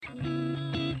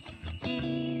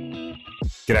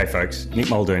G'day folks, Nick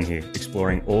Muldoon here,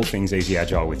 exploring all things Easy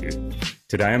Agile with you.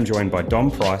 Today I'm joined by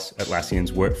Dom Price,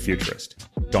 Atlassian's work futurist.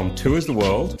 Dom tours the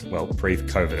world, well,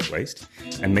 pre-COVID at least,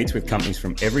 and meets with companies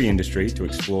from every industry to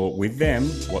explore with them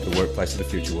what the workplace of the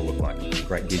future will look like.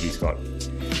 Great gig he's got.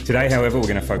 Today, however, we're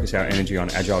going to focus our energy on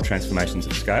agile transformations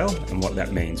at scale and what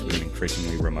that means with an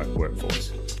increasingly remote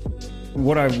workforce.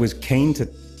 What I was keen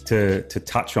to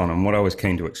touch on and what I was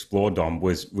keen to explore, Dom,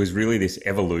 was really this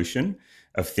evolution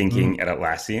of thinking at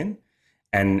Atlassian.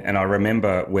 And I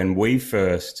remember when we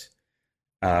first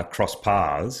crossed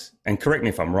paths, and correct me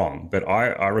if I'm wrong, but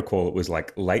I recall it was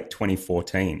like late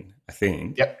 2014, I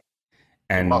think. Yep.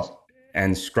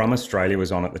 And Scrum Australia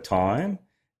was on at the time.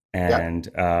 And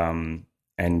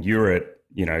you're at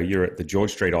the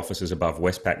George Street offices above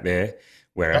Westpac there,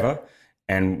 wherever. Yep.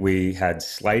 And we had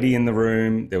Slady in the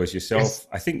room. There was yourself. Yes.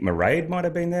 I think Mairead might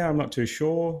have been there. I'm not too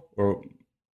sure. Or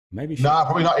maybe. No,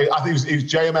 probably not. I think it was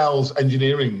JML's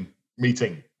engineering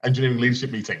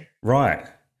leadership meeting. Right.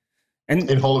 And in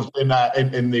the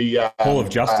Hall of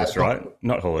Justice, right?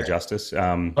 Not Hall of Justice.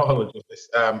 Not Hall of Justice.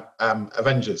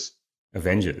 Avengers.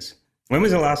 Avengers. When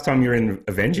was the last time you were in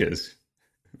Avengers?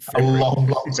 A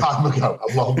long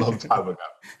time ago.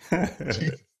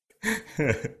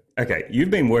 Okay, you've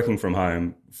been working from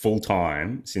home full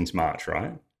time since March,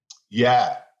 right?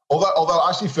 Yeah. Although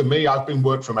actually for me, I've been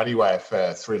working from anywhere for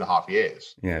 3.5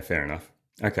 years. Yeah, fair enough.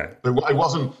 Okay. But it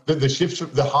wasn't the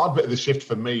shift. The hard bit of the shift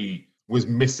for me was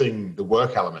missing the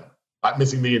work element, like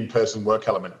missing the in-person work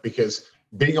element, because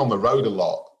being on the road a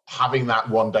lot, having that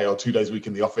 1 day or 2 days a week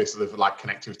in the office of like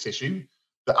connective tissue,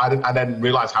 that I then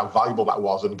realized how valuable that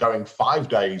was. And going 5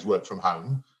 days work from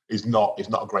home is not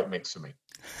a great mix for me.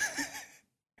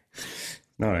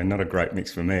 No, not a great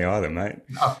mix for me either, mate.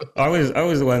 No. I was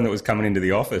the one that was coming into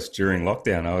the office during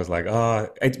lockdown. I was like,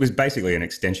 it was basically an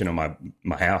extension of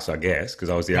my house, I guess, because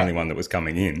I was the only one that was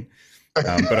coming in.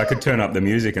 But I could turn up the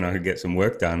music and I could get some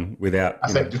work done without.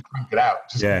 I said, just crank it out.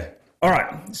 Yeah. All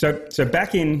right. So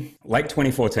back in late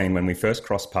 2014, when we first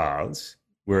crossed paths,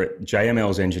 we're at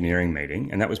JML's engineering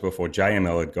meeting, and that was before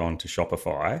JML had gone to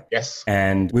Shopify. Yes.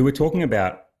 And we were talking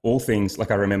about all things,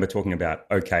 like I remember talking about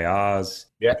OKRs,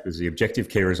 which was the objective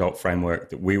key result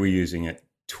framework that we were using at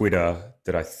Twitter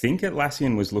that I think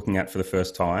Atlassian was looking at for the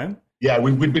first time. Yeah,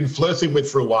 we'd been flirting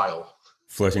with for a while.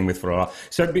 So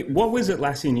what was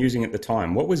Atlassian using at the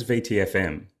time? What was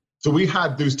VTFM? So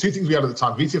there was two things we had at the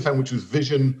time. VTFM, which was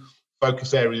vision,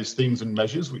 focus areas, themes and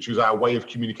measures, which was our way of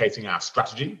communicating our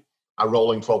strategy, our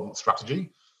rolling 12-month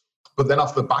strategy. But then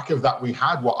off the back of that, we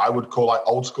had what I would call like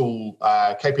old school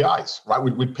KPIs, right?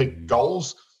 We'd pick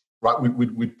goals, right?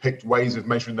 We'd picked ways of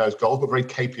measuring those goals, but very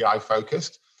KPI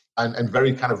focused and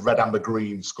very kind of red, amber,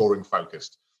 green scoring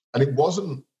focused. And it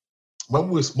wasn't, when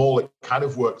we were small, it kind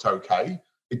of worked okay.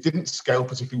 It didn't scale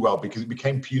particularly well because it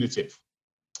became punitive.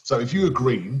 So if you were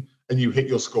green and you hit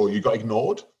your score, you got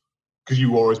ignored because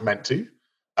you were always meant to.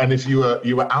 And if you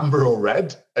were amber or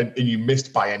red and you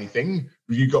missed by anything,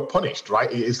 you got punished,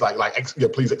 right? It's like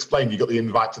please explain. You got the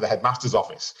invite to the headmaster's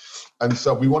office. And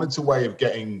so we wanted a way of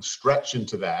getting stretch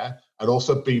into there and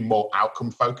also be more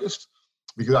outcome focused.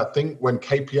 Because I think when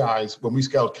we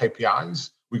scaled KPIs,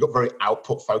 we got very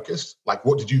output focused. Like,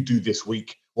 what did you do this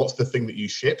week? What's the thing that you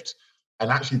shipped? And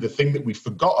actually the thing that we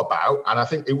forgot about, and I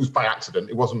think it was by accident,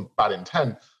 it wasn't bad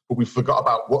intent, but we forgot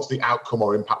about what's the outcome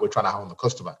or impact we're trying to have on the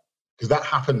customer. Because that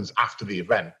happens after the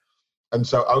event. And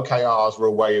so OKRs were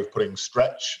a way of putting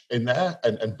stretch in there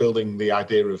and building the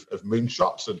idea of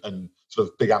moonshots and sort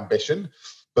of big ambition,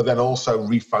 but then also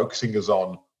refocusing us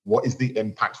on what is the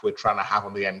impact we're trying to have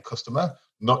on the end customer,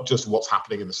 not just what's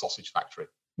happening in the sausage factory.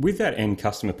 With that end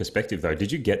customer perspective, though,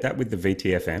 did you get that with the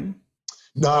VTFM?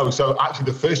 No. So actually,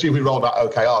 the first year we rolled out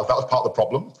OKRs, that was part of the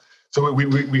problem. So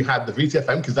we had the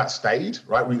VTFM because that stayed,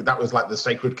 right? That was like the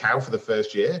sacred cow for the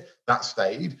first year. That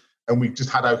stayed. And we just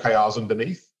had OKRs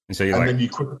underneath. And so you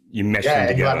mesh them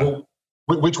together. Like,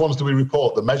 well, which ones do we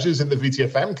report? The measures in the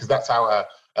VTFM, because that's our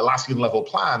Atlassian level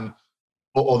plan,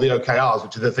 or the OKRs,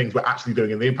 which are the things we're actually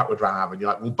doing and the impact we're trying to have. And you're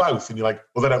like, well, both. And you're like,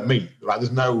 well, they don't meet, right?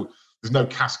 There's no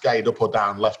cascade up or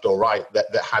down, left or right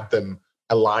that had them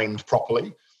aligned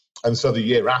properly. And so the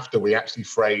year after, we actually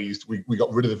we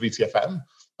got rid of the VTFM,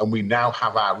 and we now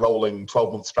have our rolling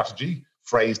 12-month strategy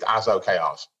phrased as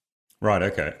OKRs. Right,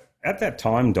 okay. At that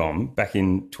time, Dom, back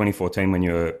in 2014, when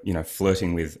you were,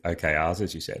 flirting with OKRs,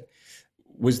 as you said,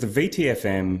 was the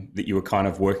VTFM that you were kind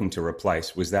of working to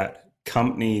replace, was that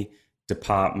company,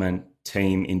 department,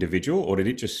 team, individual, or did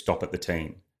it just stop at the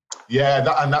team? Yeah,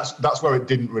 that's where it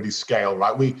didn't really scale,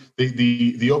 right?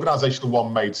 The organizational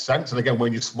one made sense, and again,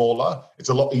 when you're smaller, it's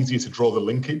a lot easier to draw the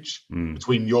linkage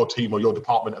between your team or your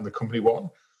department and the company one.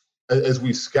 as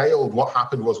we scaled, what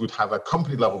happened was we'd have a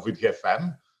company level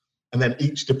VTFM, and then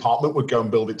each department would go and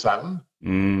build its own.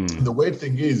 And the weird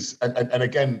thing is, and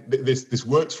again, this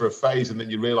works for a phase, and then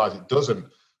you realize it doesn't,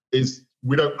 is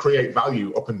we don't create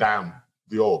value up and down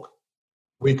the org.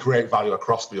 We create value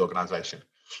across the organization.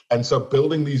 And so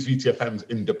building these VTFMs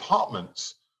in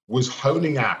departments was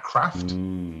honing our craft,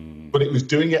 but it was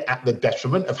doing it at the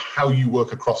detriment of how you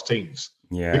work across teams.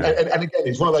 Yeah. And again,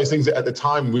 it's one of those things that at the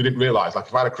time we didn't realize. Like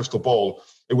if I had a crystal ball,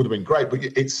 it would have been great, but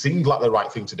it seemed like the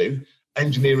right thing to do.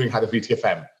 Engineering had a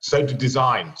VTFM, so did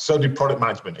design, so did product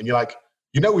management. And you're like,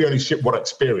 we only ship one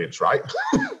experience, right?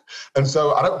 And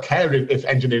so I don't care if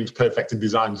engineering's perfect and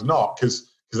design's not, because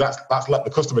that's let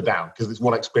the customer down, because it's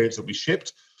one experience that we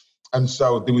shipped. And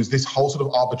so there was this whole sort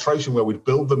of arbitration where we'd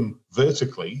build them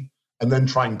vertically and then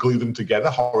try and glue them together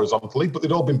horizontally, but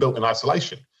they'd all been built in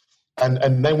isolation.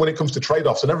 And then when it comes to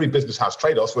trade-offs, and every business has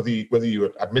trade-offs, whether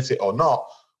you admit it or not,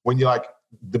 when you're like,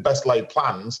 the best laid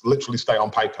plans literally stay on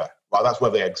paper, right? That's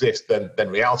where they exist. Then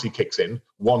reality kicks in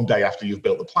one day after you've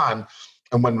built the plan.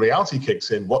 And when reality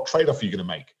kicks in, what trade-off are you going to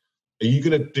make? Are you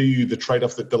going to do the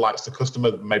trade-off that delights the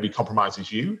customer that maybe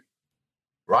compromises you?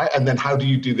 Right? And then how do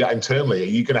you do that internally? Are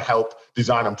you going to help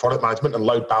design and product management and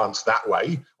load balance that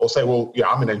way? Or say, well, yeah,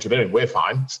 I'm in engineering, we're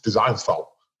fine. It's design's fault.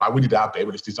 Right? We did our bit,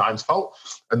 but it's design's fault.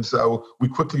 And so we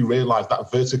quickly realized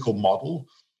that vertical model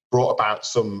brought about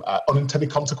some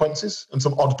unintended consequences and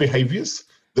some odd behaviors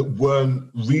that weren't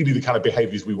really the kind of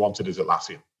behaviors we wanted as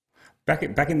Atlassian. Back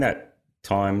in that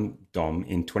time, Dom,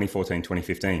 in 2014,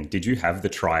 2015, did you have the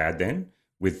triad then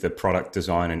with the product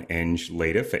design and eng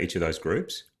leader for each of those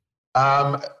groups?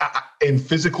 In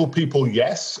physical people,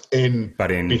 yes.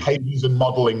 But in behaviors and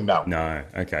modeling, no. No.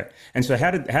 Okay. And so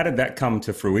how did that come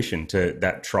to fruition, to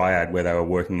that triad where they were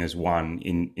working as one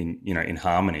in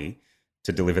harmony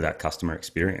to deliver that customer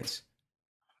experience?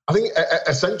 I think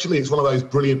essentially it's one of those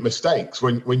brilliant mistakes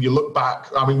when you look back.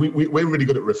 I mean, we're really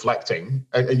good at reflecting,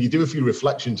 and you do a few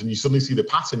reflections and you suddenly see the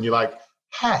pattern. You're like,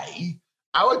 hey,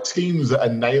 our teams that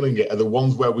are nailing it are the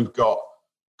ones where we've got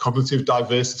cognitive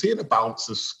diversity and a balance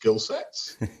of skill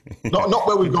sets. not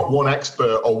where we've got one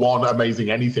expert or one amazing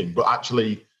anything, but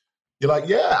actually you're like,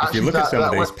 yeah. If you look at some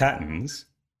of these patterns.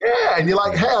 Yeah, and you're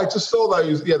like, hey, I just saw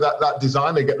those, that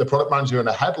designer get the product manager in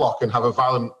a headlock and have a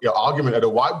violent argument at a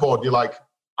whiteboard. You're like,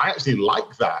 I actually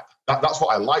like that. That's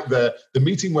what I like. The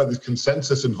meeting where there's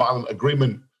consensus and violent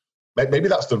agreement, maybe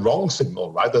that's the wrong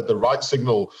signal, right? That the right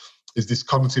signal is this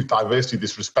cognitive diversity,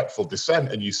 this respectful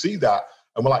dissent, and you see that.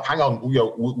 And we're like, hang on,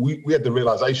 we had the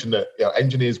realization that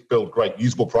engineers build great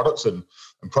usable products, and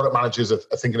product managers are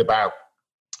thinking about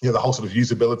the whole sort of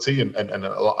usability and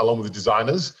along with the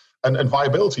designers and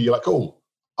viability. You're like, oh,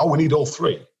 we need all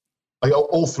three. Like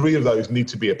all three of those need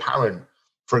to be apparent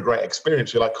for a great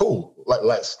experience. You're like, cool,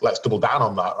 let's double down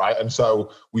on that, right? And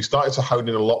so we started to hone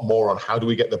in a lot more on how do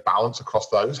we get the balance across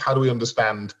those? How do we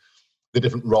understand the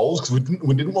different roles? Because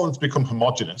we didn't want it to become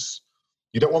homogenous.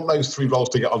 You don't want those three roles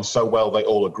to get on so well they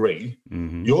all agree.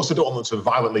 Mm-hmm. You also don't want them to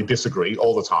violently disagree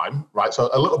all the time, right? So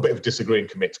a little bit of disagree and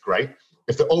commit's great.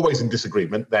 If they're always in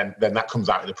disagreement, then that comes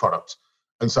out in the product.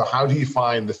 And so how do you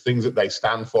find the things that they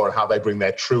stand for and how they bring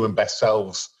their true and best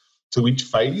selves to each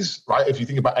phase, right? If you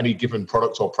think about any given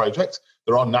product or project,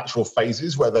 there are natural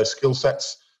phases where those skill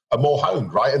sets are more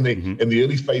honed, right? In the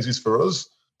early phases for us,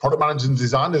 product managers and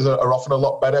designers are often a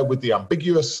lot better with the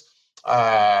ambiguous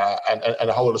and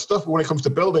a whole lot of stuff. But when it comes to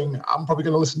building, I'm probably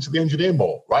going to listen to the engineer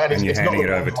more, right? And you're handing it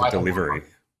over to delivery.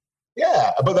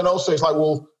 Yeah, but then also it's like,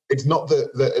 well, it's not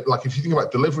the like if you think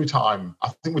about delivery time, I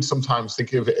think we'd sometimes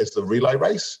think of it as the relay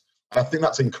race. And I think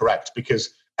that's incorrect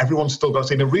because everyone's still got to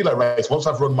say in a relay race, once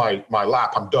I've run my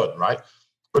lap, I'm done, right?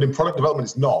 But in product development,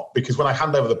 it's not, because when I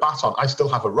hand over the baton, I still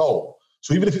have a role.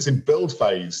 So even if it's in build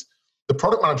phase, the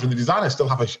product manager and the designer still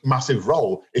have a massive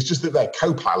role. It's just that they're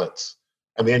co-pilots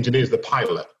and the engineer's the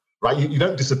pilot, right? You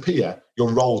don't disappear,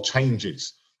 your role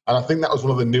changes. And I think that was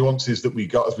one of the nuances that we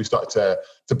got as we started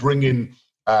to bring in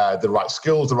the right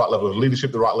skills, the right level of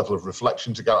leadership, the right level of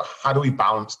reflection to go, how do we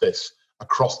balance this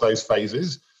across those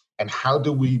phases? And how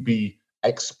do we be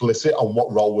explicit on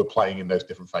what role we're playing in those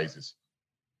different phases?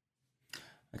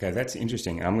 Okay, that's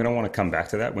interesting. And I'm going to want to come back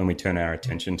to that when we turn our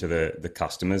attention to the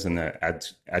customers and the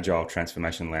agile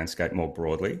transformation landscape more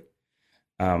broadly.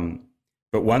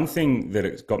 But one thing that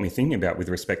it's got me thinking about with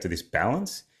respect to this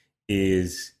balance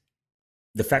is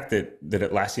the fact that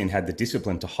Atlassian had the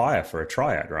discipline to hire for a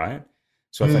triad, right?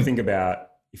 So if I think about,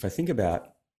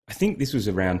 I think this was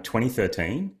around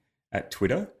 2013 at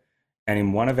Twitter, and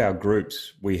in one of our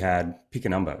groups we had, pick a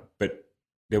number, but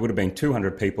there would have been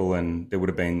 200 people and there would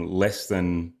have been less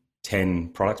than 10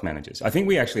 product managers. I think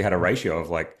we actually had a ratio of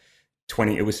like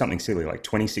it was something silly, like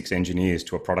 26 engineers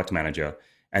to a product manager.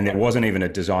 And there wasn't even a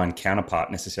design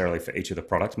counterpart necessarily for each of the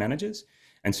product managers.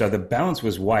 And so the balance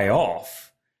was way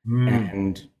off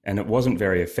and it wasn't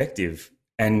very effective.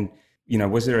 And,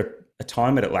 was there a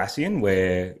time at Atlassian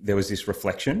where there was this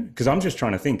reflection? Because I'm just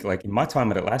trying to think, like in my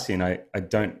time at Atlassian, I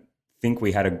don't think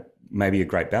we had maybe a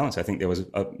great balance. I think there was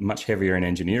a much heavier in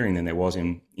engineering than there was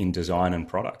in design and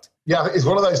product. Yeah, it's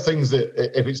one of those things that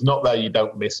if it's not there, you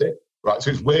don't miss it, right?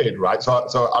 So it's weird, right?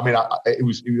 So I mean, it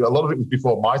was a lot of it was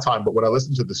before my time, but when I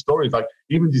listened to the stories, like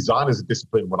even design as a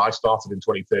discipline, when I started in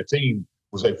 2013,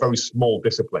 was a very small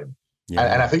discipline.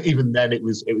 Yeah. And I think even then it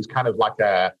was kind of like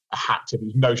a hack to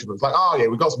the notion. It was like, oh yeah,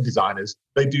 we've got some designers.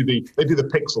 They do the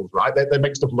pixels, right? They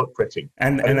make stuff look pretty.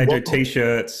 And they do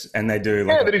T-shirts and they do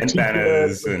like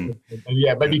banners and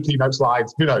yeah, maybe keynote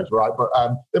slides. Who knows, right? But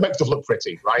they make stuff look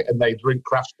pretty, right? And they drink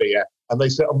craft beer and they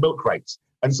sit on milk crates.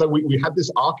 And so we had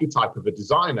this archetype of a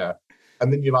designer.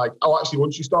 And then you're like, oh, actually,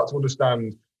 once you start to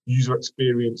understand user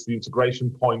experience, the integration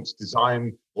points,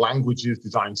 design languages,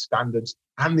 design standards,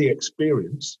 and the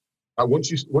experience.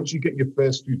 Once you get your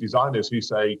first few designers who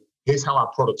say, here's how our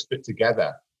products fit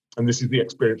together, and this is the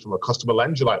experience from a customer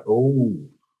lens, you're like, oh,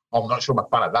 I'm not sure I'm a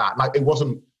fan of that. Like it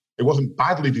wasn't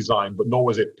badly designed, but nor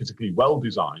was it particularly well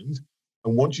designed.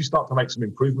 And once you start to make some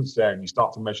improvements there and you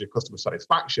start to measure customer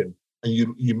satisfaction and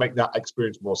you make that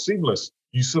experience more seamless,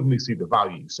 you suddenly see the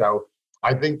value. So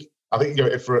I think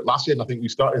if for Atlassian, I think we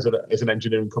started as an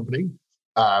engineering company.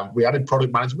 We added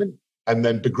product management and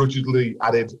then begrudgingly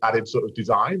added sort of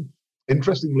design.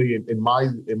 Interestingly, in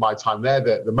my time there,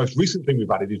 the most recent thing we've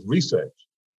added is research.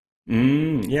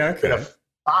 Yeah, okay. Been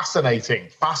a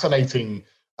fascinating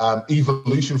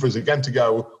evolution for us again to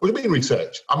go, what do you mean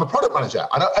research? I'm a product manager.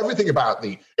 I know everything about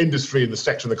the industry and the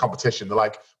sector and the competition. They're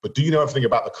like, but do you know everything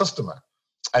about the customer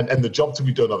and the job to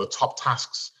be done or the top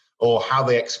tasks or how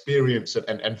they experience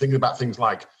and thinking about things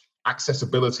like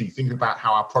accessibility, thinking about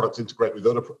how our products integrate with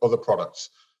other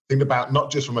products. Think about not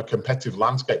just from a competitive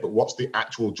landscape, but what's the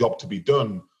actual job to be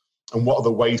done and what are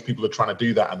the ways people are trying to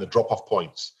do that and the drop-off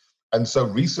points. And so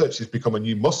research has become a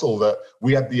new muscle that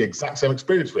we had the exact same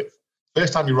experience with.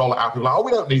 First time you roll it out, people are like, oh,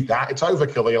 we don't need that. It's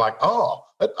overkill. You're like, oh,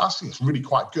 actually, it's really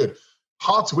quite good.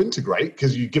 Hard to integrate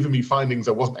because you've given me findings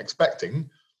I wasn't expecting.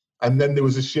 And then there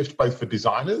was a shift both for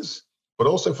designers, but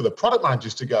also for the product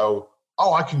managers to go,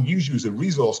 oh, I can use you as a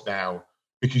resource now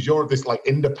because you're this like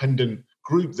independent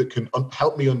group that can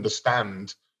help me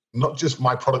understand not just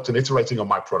my product and iterating on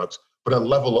my products, but a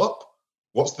level up.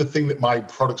 What's the thing that my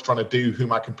product's trying to do? Who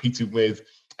am I competing with?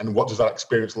 And what does that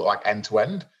experience look like end to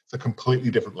end? It's a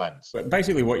completely different lens. But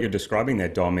basically what you're describing there,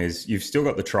 Dom, is you've still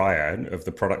got the triad of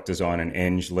the product design and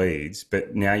eng leads,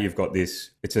 but now you've got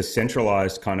it's a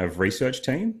centralized kind of research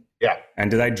team. Yeah.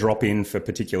 And do they drop in for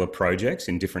particular projects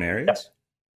in different areas?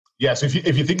 Yeah. So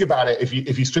if you think about it, if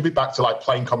you strip it back to like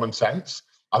plain common sense,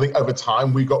 I think over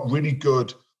time we got really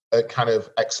good at kind of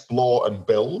explore and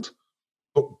build,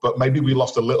 but maybe we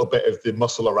lost a little bit of the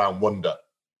muscle around wonder.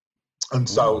 And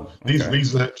so these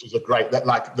researchers are great. That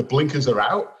like the blinkers are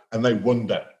out and they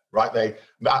wonder, right?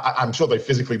 I'm sure they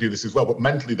physically do this as well, but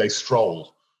mentally they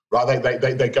stroll, right?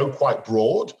 They go quite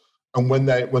broad. And when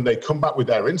they come back with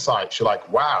their insights, you're like,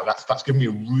 wow, that's giving me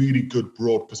a really good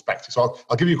broad perspective. So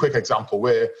I'll give you a quick example.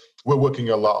 We're working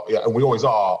a lot, and we always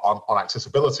are on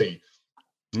accessibility.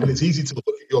 And it's easy to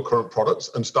look at your current products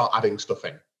and start adding stuff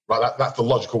in, right? That's the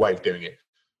logical way of doing it.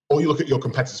 Or you look at your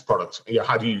competitors' products.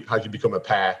 How do you become a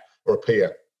pair or a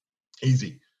peer?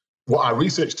 Easy. What our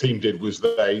research team did was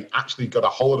they actually got a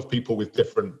whole lot of people with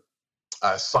different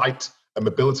sight and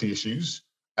mobility issues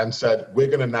and said, we're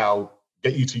going to now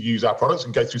get you to use our products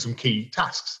and go through some key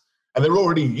tasks. And they're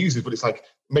already users, but it's like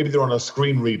maybe they're on a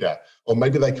screen reader or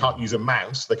maybe they can't use a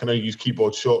mouse. They can only use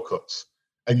keyboard shortcuts.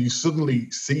 And you suddenly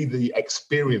see the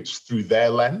experience through their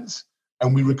lens,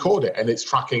 and we record it, and it's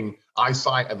tracking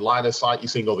eyesight and line of sight. You're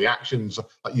seeing all the actions.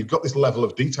 Like you've got this level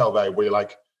of detail there where you're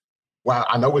like, wow,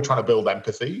 I know we're trying to build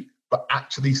empathy, but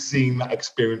actually seeing that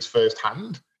experience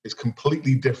firsthand is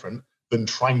completely different than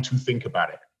trying to think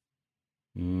about it.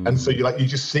 And so you're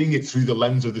just seeing it through the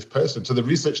lens of this person. So the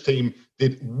research team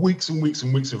did weeks and weeks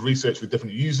and weeks of research with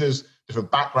different users,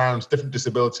 different backgrounds, different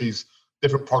disabilities,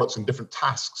 different products, and different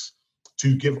tasks,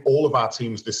 to give all of our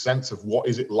teams this sense of what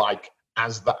is it like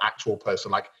as the actual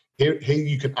person. Like here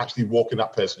you can actually walk in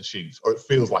that person's shoes, or it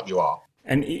feels like you are.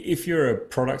 And if you're a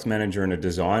product manager and a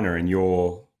designer and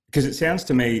because it sounds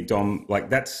to me, Dom, like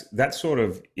that sort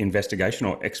of investigation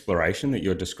or exploration that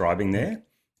you're describing there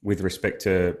with respect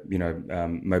to,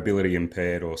 mobility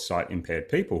impaired or sight impaired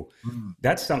people,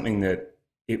 that's something that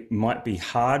it might be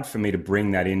hard for me to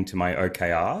bring that into my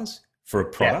OKRs for a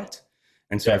product.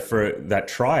 And so for that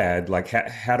triad, like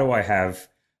how do I have,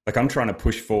 like I'm trying to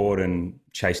push forward and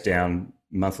chase down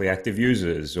monthly active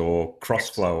users or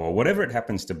Crossflow or whatever it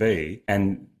happens to be.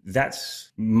 And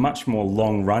that's much more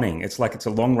long running. It's like it's a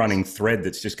long running thread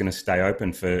that's just going to stay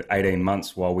open for 18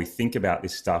 months while we think about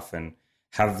this stuff and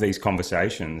have these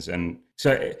conversations. And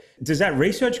so does that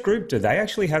research group, do they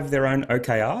actually have their own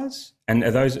OKRs? And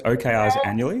are those OKRs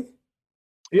annually?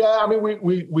 Yeah, I mean,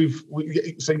 we've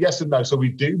so yes and no. So we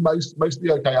do most of the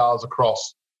OKRs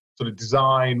across sort of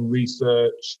design,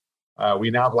 research.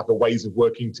 We now have like a ways of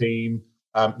working team.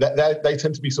 They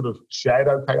tend to be sort of shared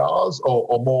OKRs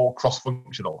or more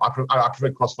cross-functional. I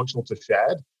prefer cross-functional to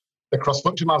shared. The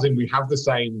cross-functional as in we have the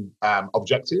same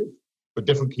objective, but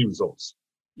different key results.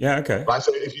 Yeah, okay. Right.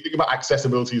 So if you think about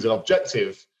accessibility as an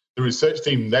objective, the research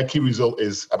team, their key result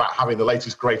is about having the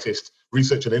latest, greatest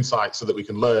research and insights so that we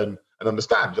can learn and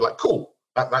understand. You're like, cool,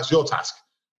 that's your task,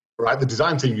 right? The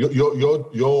design team,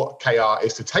 your KR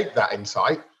is to take that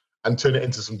insight and turn it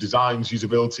into some designs,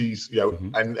 usabilities,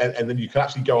 and then you can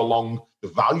actually go along the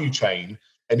value chain,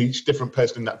 and each different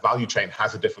person in that value chain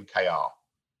has a different KR.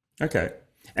 Okay.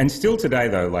 And still today,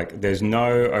 though, like there's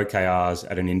no OKRs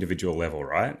at an individual level,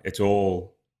 right? It's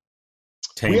all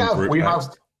team group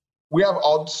based. We have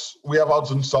odds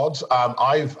and sods.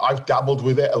 I've dabbled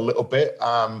with it a little bit.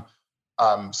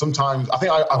 Sometimes I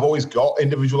think I've always got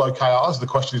individual OKRs. The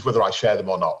question is whether I share them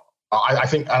or not. I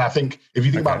think if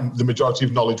you think about the majority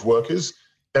of knowledge workers,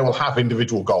 they will have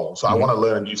individual goals. So I want to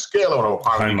learn a new skill. I want to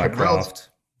acquire a new capability.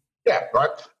 Yeah, right.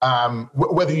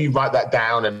 Whether you write that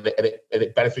down and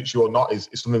it benefits you or not is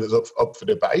something that's up for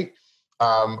debate.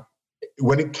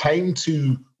 When it came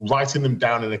to writing them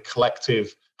down in a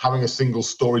collective, having a single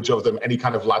storage of them, any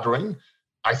kind of laddering,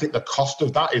 I think the cost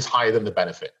of that is higher than the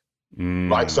benefit.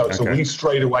 Right. So we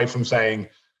strayed away from saying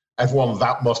everyone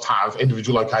that must have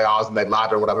individual OKRs and they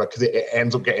ladder or whatever, because it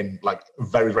ends up getting like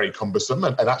very, very cumbersome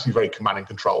and actually very command and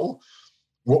control.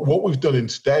 What we've done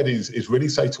instead is really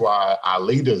say to our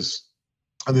leaders,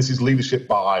 and this is leadership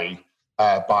by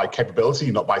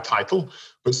capability, not by title,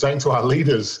 but saying to our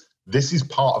leaders, this is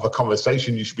part of a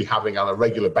conversation you should be having on a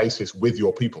regular basis with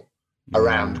your people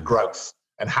around growth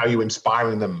and how you're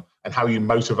inspiring them and how you're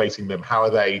motivating them. How are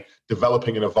they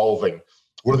developing and evolving?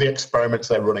 What are the experiments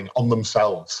they're running on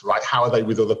themselves, right? How are they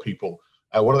with other people?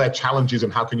 What are their challenges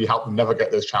and how can you help them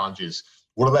navigate those challenges?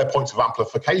 What are their points of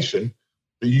amplification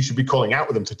that you should be calling out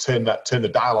with them to turn the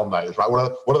dial on those, right?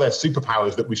 What are their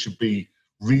superpowers that we should be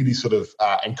really sort of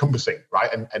encompassing, right?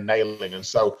 And nailing. And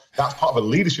so that's part of a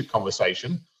leadership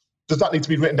conversation. Does that need to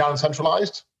be written down and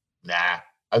centralized? Nah.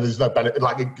 And there's no benefit.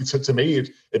 Like to me,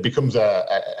 it becomes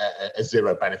a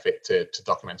zero benefit to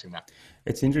documenting that.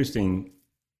 It's interesting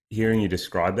hearing you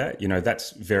describe that.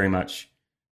 That's very much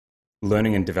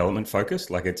learning and development focused.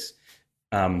 Like it's,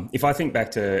 if I think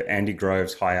back to Andy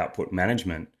Grove's high output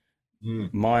management,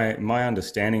 my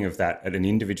understanding of that at an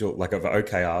individual, like of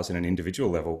OKRs at an individual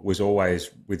level, was always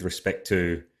with respect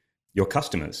to your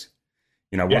customers.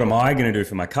 What am I going to do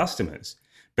for my customers?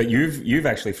 But you've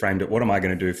actually framed it, what am I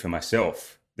going to do for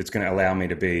myself that's going to allow me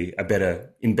to be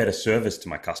in better service to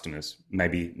my customers,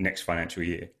 maybe next financial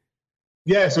year?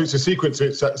 Yeah, so it's a sequence. I'm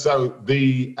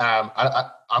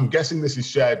guessing this is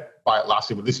shared by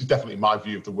Atlassian, but this is definitely my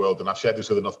view of the world, and I've shared this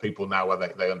with enough people now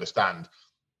where they understand.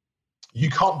 You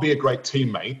can't be a great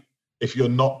teammate if you're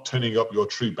not turning up your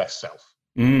true best self.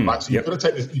 Right? So you've got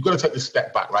to take this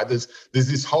step back, right? There's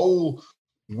this whole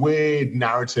weird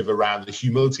narrative around the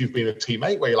humility of being a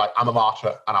teammate where you're like, I'm a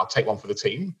martyr and I'll take one for the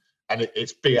team. And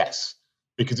it's BS.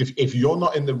 Because if you're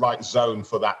not in the right zone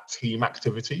for that team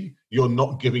activity, you're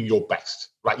not giving your best,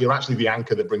 right? You're actually the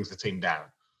anchor that brings the team down.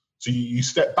 So you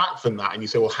step back from that and you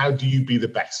say, well, how do you be the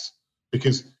best?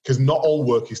 Because not all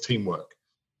work is teamwork.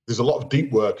 There's a lot of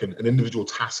deep work and individual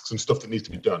tasks and stuff that needs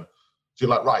to be done. So you're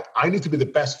like, right, I need to be the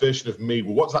best version of me.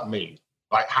 Well, what does that mean?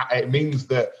 Like, it means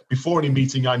that before any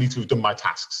meeting, I need to have done my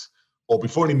tasks. Or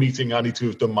before any meeting, I need to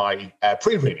have done my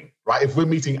pre-reading, right? If we're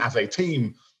meeting as a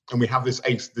team and we have this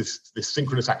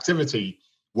synchronous activity,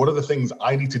 what are the things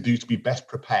I need to do to be best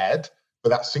prepared for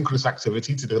that synchronous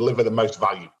activity to deliver the most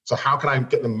value? So how can I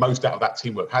get the most out of that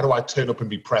teamwork? How do I turn up and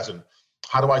be present?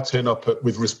 How do I turn up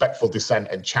with respectful dissent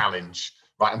and challenge,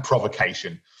 right, and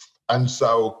provocation? And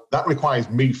so that requires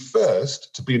me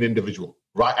first to be an individual,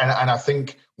 right? And I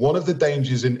think one of the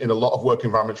dangers in a lot of work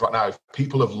environments right now, if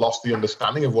people have lost the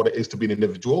understanding of what it is to be an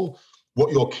individual,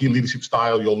 what your key leadership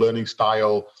style, your learning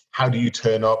style, how do you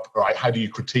turn up, right? How do you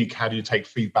critique? How do you take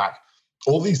feedback?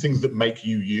 All these things that make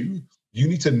you, you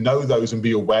need to know those and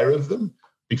be aware of them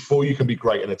before you can be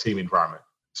great in a team environment.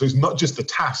 So it's not just the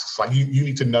tasks, like you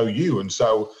need to know you. And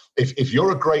so if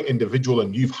you're a great individual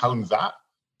and you've honed that,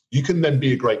 you can then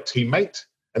be a great teammate.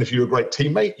 And if you're a great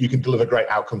teammate, you can deliver great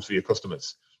outcomes for your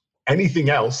customers. Anything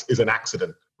else is an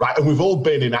accident, right? And we've all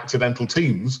been in accidental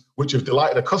teams which have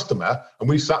delighted a customer, and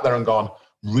we've sat there and gone,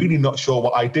 really not sure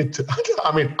what I did.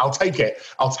 I mean, I'll take it.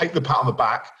 I'll take the pat on the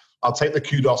back. I'll take the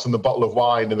kudos and the bottle of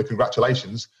wine and the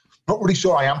congratulations. Not really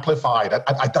sure I amplified.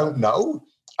 I don't know.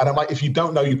 And I'm like, if you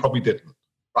don't know, you probably didn't,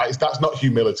 right? That's not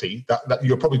humility. That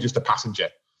you're probably just a passenger.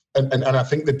 And I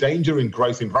think the danger in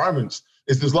growth environments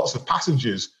is there's lots of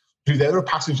passengers who they're a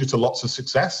passenger to lots of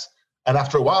success. And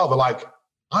after a while, they're like,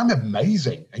 I'm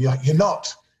amazing. And you're like, you're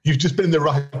not. You've just been in the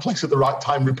right place at the right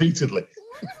time repeatedly.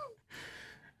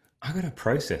 I've got to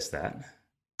process that.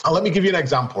 Let me give you an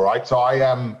example, right? So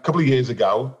a couple of years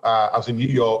ago, I was in New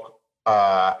York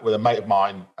with a mate of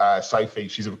mine, Sophie.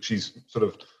 She's sort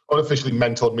of unofficially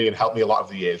mentored me and helped me a lot of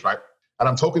the years, right? And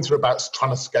I'm talking to her about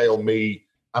trying to scale me.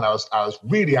 And I was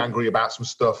really angry about some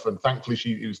stuff. And thankfully,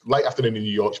 it was late afternoon in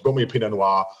New York. She brought me a Pinot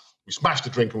Noir. We smashed a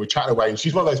drink and we chatted away. And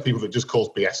she's one of those people that just calls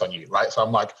BS on you, right? So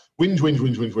I'm like, whinge.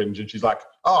 And she's like,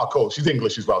 oh, cool. She's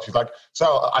English as well. She's like,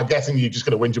 so I'm guessing you're just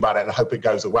going to whinge about it and hope it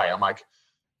goes away. I'm like,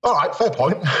 all right, fair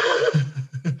point.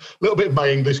 A little bit of my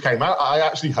English came out. I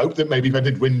actually hoped that maybe if I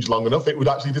did whinge long enough, it would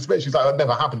actually disappear. She's like, that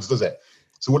never happens, does it?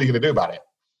 So what are you going to do about it?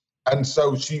 And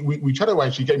so we chatted away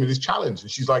and she gave me this challenge. And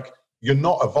she's like, you're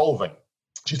not evolving.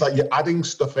 She's like, you're adding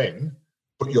stuff in,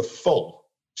 but you're full.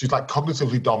 She's like,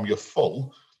 cognitively, Dom, you're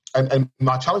full. And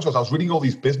my challenge was I was reading all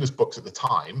these business books at the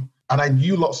time and I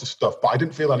knew lots of stuff, but I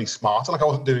didn't feel any smarter. Like I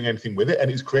wasn't doing anything with it. And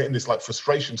it's creating this like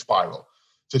frustration spiral.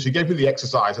 So she gave me the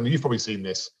exercise, and you've probably seen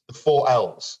this, the 4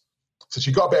 L's. So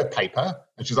she got a bit of paper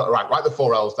and she's like, right, write the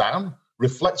 4 L's down.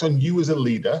 Reflect on you as a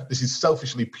leader. This is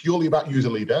selfishly, purely about you as a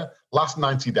leader. Last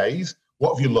 90 days,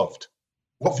 what have you loved?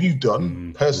 What have you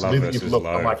done personally that you've loved?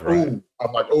 I'm like, right.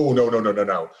 Oh,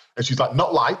 no. And she's like,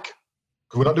 not like,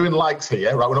 because we're not doing likes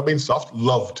here, right? We're not being soft.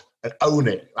 Loved, and own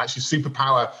it. Actually,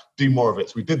 superpower, do more of it.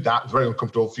 So we did that. It was very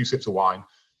uncomfortable, a few sips of wine.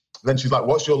 And then she's like,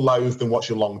 what's your loathed and what's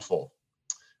your longed for?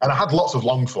 And I had lots of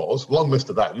longed fors, long list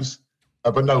of those,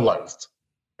 but no loathed.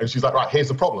 And she's like, right, here's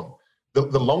the problem.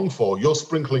 The longed for, you're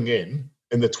sprinkling in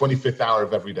the 25th hour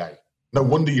of every day. No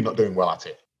wonder you're not doing well at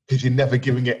it, because you're never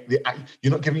giving it,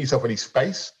 you're not giving yourself any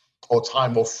space or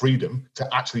time or freedom to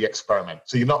actually experiment.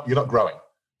 So you're not growing.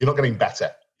 You're not getting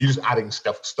better. You're just adding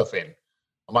stuff in.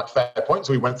 I'm like, fair point.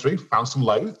 So we went through, found some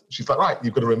loathe. She's like, right,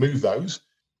 you've got to remove those.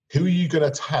 Who are you going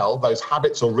to tell, those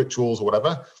habits or rituals or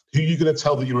whatever, who are you going to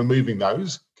tell that you're removing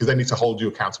those? Because they need to hold you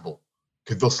accountable,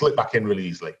 because they'll slip back in really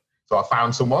easily. So I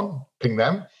found someone, ping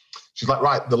them. She's like,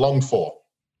 right, the longed for.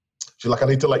 She's like, I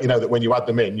need to let you know that when you add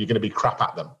them in, you're going to be crap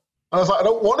at them. And I was like, I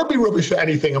don't want to be rubbish at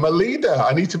anything. I'm a leader.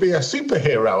 I need to be a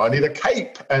superhero. I need a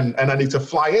cape and I need to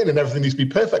fly in and everything needs to be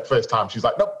perfect first time. She's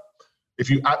like, nope. If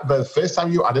you add, the first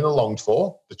time you add in a longed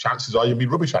for, the chances are you'll be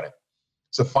rubbish at it.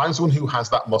 So find someone who has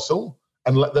that muscle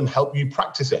and let them help you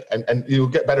practice it. And you'll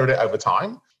get better at it over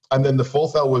time. And then the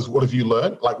 4th L was, what have you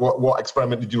learned? Like what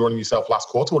experiment did you run on yourself last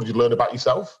quarter? What did you learn about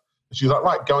yourself? And she's like,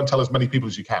 right, go and tell as many people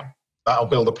as you can. That'll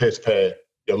build a peer-to-peer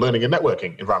learning and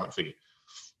networking environment for you.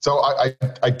 So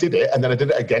I did it, and then I did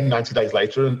it again 90 days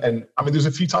later. And I mean, there's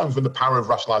a few times when the power of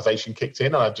rationalization kicked in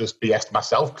and I just BS'd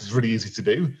myself because it's really easy to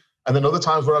do. And then other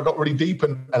times where I got really deep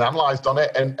and analyzed on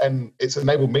it, and it's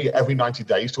enabled me every 90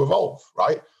 days to evolve,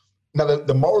 right? Now,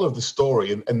 the moral of the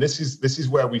story, and this is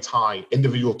where we tie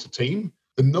individual to team,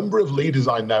 the number of leaders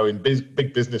I know in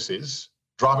big businesses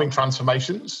driving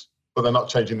transformations, but they're not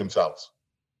changing themselves.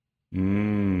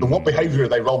 So what behavior are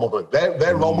they role modeling?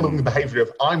 They're role modeling the behavior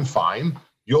of I'm fine,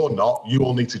 you're not, you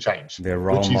all need to change. They're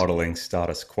role modeling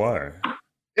status quo.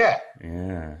 Yeah.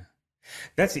 Yeah.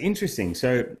 That's interesting.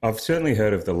 So I've certainly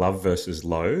heard of the love versus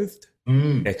loathed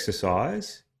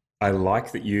exercise. I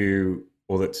like that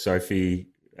that Sophie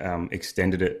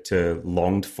extended it to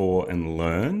longed for and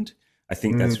learned. I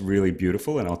think that's really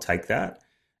beautiful, and I'll take that.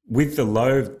 With the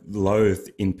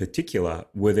loathed in particular,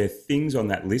 were there things on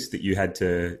that list that you had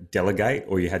to delegate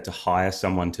or you had to hire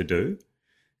someone to do?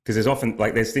 Because there's often,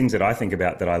 like, there's things that I think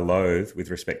about that I loathe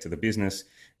with respect to the business,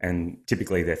 and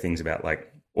typically they're things about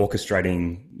like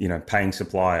orchestrating, paying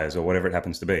suppliers or whatever it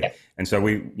happens to be. Yeah. And so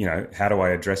how do I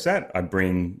address that? I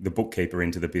bring the bookkeeper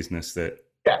into the business that,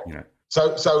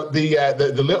 So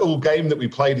the little game that we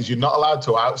played is you're not allowed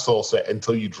to outsource it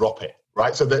until you drop it,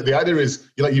 right? So the idea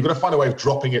is, you've got to find a way of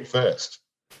dropping it first,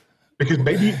 because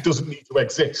maybe it doesn't need to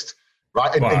exist,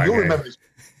 right? And you'll remember this,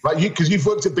 right? Because you've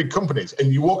worked at big companies,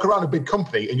 and you walk around a big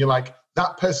company and you're like,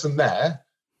 that person there,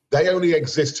 they only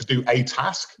exist to do a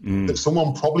task that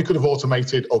someone probably could have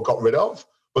automated or got rid of,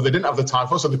 but they didn't have the time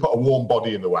for, so they put a warm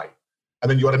body in the way.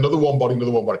 And then you had another warm body,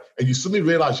 and you suddenly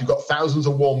realize you've got thousands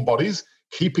of warm bodies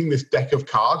keeping this deck of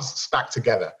cards stacked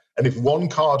together. And if one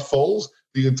card falls,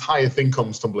 the entire thing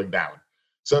comes tumbling down.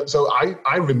 So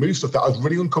I removed stuff that I was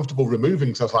really uncomfortable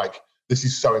removing. So I was like, this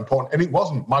is so important. And it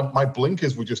wasn't. My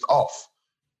blinkers were just off.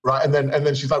 Right. And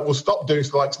then she's like, well, stop doing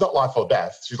so. Like, it's not life or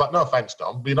death. She's like, no offense,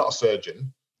 Dom, but you're not a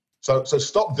surgeon. So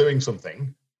stop doing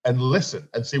something and listen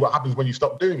and see what happens when you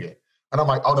stop doing it. And I'm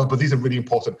like, oh no, but these are really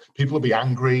important. People will be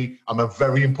angry. I'm a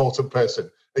very important person.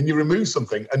 And you remove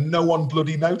something and no one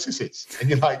bloody notices. And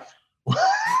you're like, why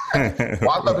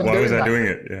was I doing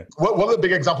it? Yeah. One of the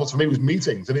big examples for me was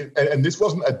meetings. And this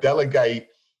wasn't a delegate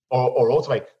or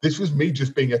automate. This was me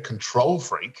just being a control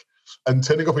freak and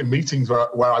turning up in meetings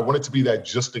where I wanted to be there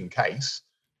just in case.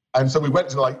 And so we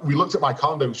looked at my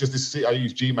calendar. It was just this sea, I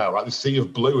use Gmail, right? This sea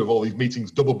of blue of all these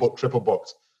meetings, double booked, triple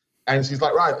booked. And she's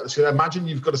like, right, so imagine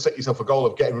you've got to set yourself a goal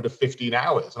of getting rid of 15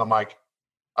 hours. And I'm like,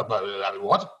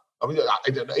 what? I mean,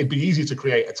 it'd be easy to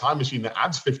create a time machine that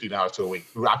adds 15 hours to a week.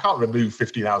 I can't remove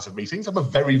 15 hours of meetings. I'm a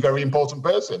very, very important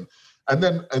person. And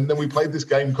then we played this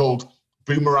game called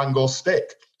Boomerang or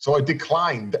Stick. So I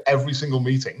declined every single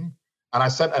meeting. And I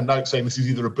sent a note saying this is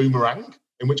either a boomerang,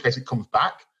 in which case it comes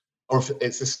back, or if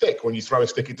it's a stick. When you throw a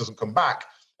stick, it doesn't come back.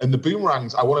 And the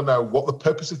boomerangs, I want to know what the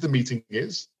purpose of the meeting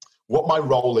is, what my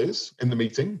role is in the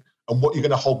meeting, and what you're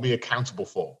going to hold me accountable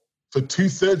for. So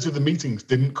 2/3 of the meetings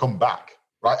didn't come back,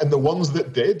 right? And the ones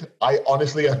that did, I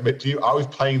honestly admit to you, I was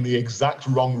playing the exact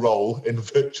wrong role in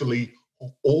virtually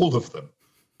all of them.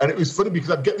 And it was funny because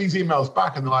I'd get these emails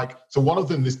back and they're like, so one of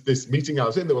them, this meeting I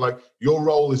was in, they were like, your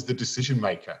role is the decision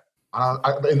maker.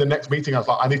 And in the next meeting, I was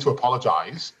like, I need to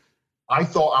apologize. I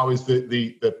thought I was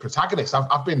the protagonist.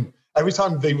 I've been, every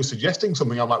time they were suggesting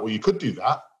something, I'm like, well, you could do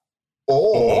that.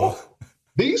 Or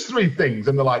these three things.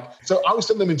 And they're like, so I was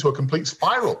sending them into a complete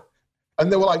spiral.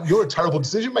 And they were like, you're a terrible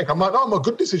decision maker. I'm like, no, I'm a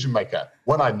good decision maker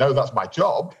when I know that's my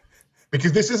job.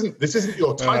 Because this isn't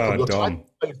your title. Your title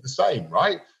stays the same,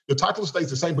 right? Your title stays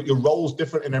the same, but your role's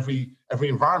different in every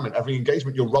environment, every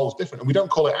engagement, your role's different. And we don't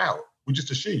call it out. We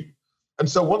just assume. And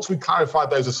so once we clarified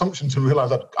those assumptions and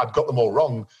realized I'd got them all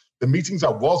wrong, the meetings I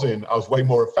was way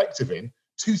more effective in,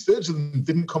 2/3 of them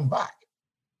didn't come back.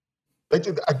 They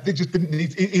just didn't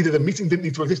need, either the meeting didn't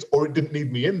need to exist or it didn't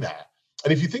need me in there.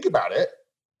 And if you think about it,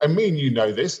 and me and you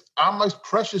know this, our most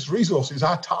precious resource is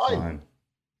our time.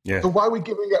 Yeah. So why are we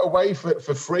giving it away for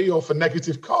free or for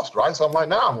negative cost, right? So I'm like,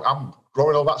 no, I'm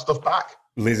drawing all that stuff back.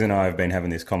 Liz and I have been having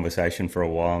this conversation for a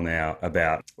while now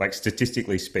about, like,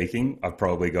 statistically speaking, I've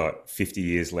probably got 50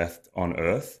 years left on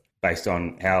Earth based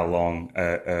on how long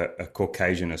a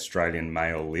Caucasian Australian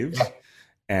male lives.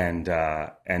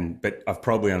 Yeah. But I've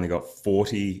probably only got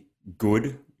 40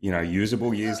 good,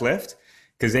 usable years left.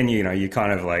 Because then, you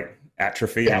kind of like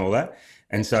atrophy and all that.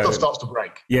 And so stuff starts to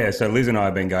break. Yeah. So Liz and I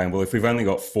have been going, well, if we've only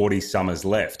got 40 summers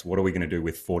left, what are we going to do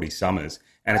with 40 summers?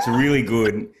 And it's a really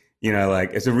good,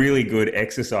 it's a really good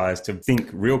exercise to think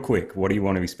real quick. What do you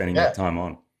want to be spending your time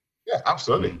on? Yeah,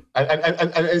 absolutely.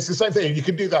 And it's the same thing. You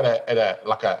can do that at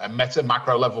a meta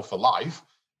macro level for life.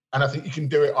 And I think you can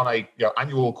do it on a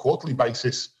annual, quarterly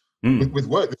basis with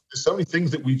work. There's so many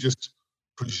things that we just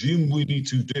presume we need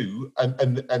to do,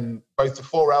 and both the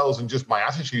 4 L's and just my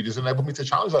attitude has enabled me to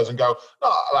challenge those and go,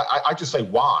 no, I just say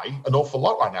why an awful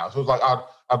lot right now. So it's like,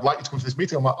 I'd like you to come to this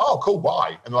meeting. I'm like, oh, cool,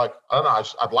 why? And they're like, I don't know,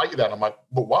 I'd like you there. And I'm like,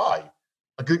 but why?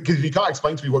 Because if you can't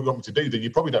explain to me what you want me to do, then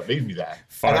you probably don't need me there.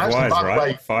 5 whys,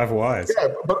 right? 5 whys. Yeah,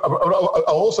 but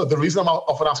also the reason I'm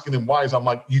often asking them why is I'm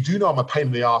like, you do know I'm a pain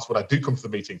in the ass when I do come to the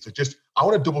meeting. So I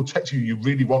want to double check to you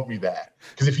really want me there.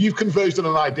 Because if you've converged on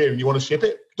an idea and you want to ship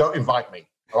it, don't invite me.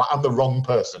 I'm the wrong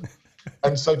person.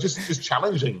 And so just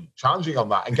challenging on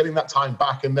that and getting that time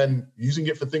back and then using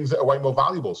it for things that are way more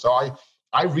valuable. So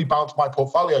I rebalanced my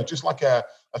portfolio just like a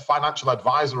financial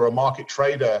advisor or a market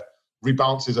trader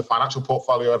rebalances a financial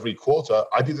portfolio every quarter.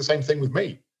 I do the same thing with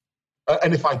me.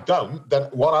 And if I don't, then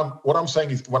what I'm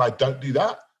saying is when I don't do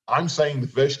that, I'm saying the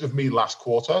version of me last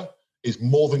quarter is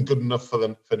more than good enough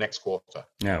for next quarter.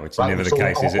 No, it's never the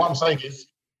case, is it? What I'm saying is,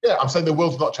 I'm saying the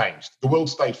world's not changed. The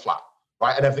world stayed flat,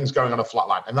 right? And everything's going on a flat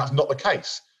line. And that's not the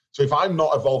case. So if I'm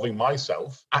not evolving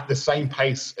myself at the same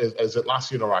pace as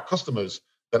Atlassian or our customers,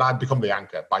 then I'd become the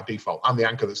anchor by default. I'm the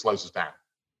anchor that slows us down.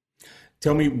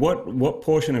 Tell me, what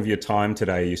portion of your time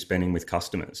today are you spending with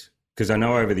customers? Because I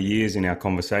know over the years in our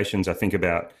conversations, I think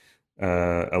about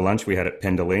a lunch we had at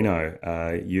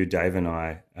Pendolino, you, Dave, and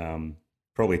I,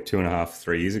 probably 2.5,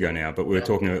 3 years ago now, but we were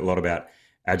talking a lot about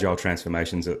agile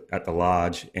transformations at the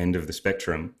large end of the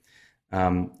spectrum.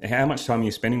 How much time are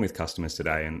you spending with customers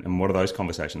today, and what are those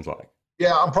conversations like?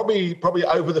 Yeah, I'm probably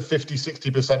over the 50,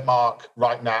 60% mark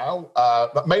right now,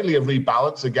 but mainly a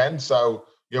rebalance again. So,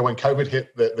 when COVID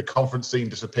hit, the conference scene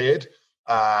disappeared.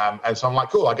 And so I'm like,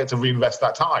 cool, I get to reinvest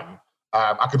that time.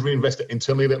 I could reinvest it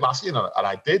internally at Atlassian, and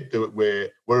I did do it.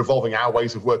 We're evolving our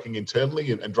ways of working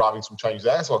internally and driving some change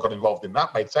there. So I got involved in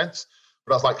that, made sense.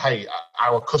 But I was like, hey,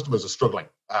 our customers are struggling.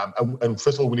 And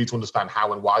first of all, we need to understand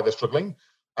how and why they're struggling.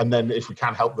 And then if we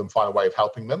can help them, find a way of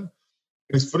helping them.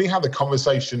 It's funny how the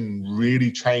conversation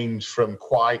really changed from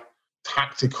quite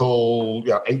tactical,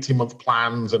 18-month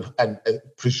plans and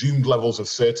presumed levels of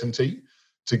certainty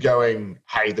to going,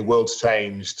 hey, the world's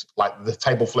changed, like the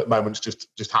table flip moments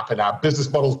just happened. Our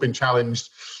business model's been challenged.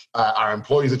 Our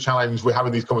employees are challenged. We're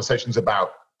having these conversations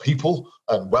about people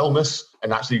and wellness.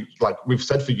 And actually, like we've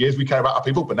said for years, we care about our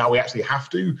people, but now we actually have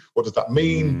to. What does that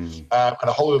mean? And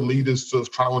a whole lot of leaders sort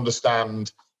of trying to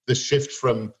understand the shift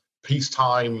from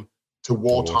peacetime to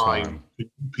wartime to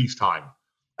peacetime.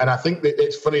 And I think that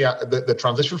it's funny, the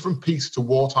transition from peace to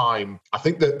wartime, I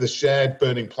think that the shared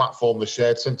burning platform, the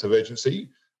shared sense of urgency,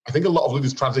 I think a lot of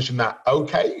leaders transition that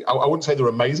okay. I wouldn't say they're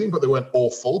amazing, but they weren't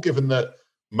awful, given that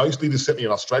most leaders, certainly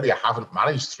in Australia, haven't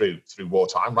managed through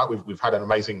wartime, right? We've had an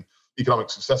amazing economic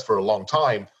success for a long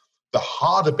time. The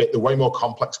harder bit, the way more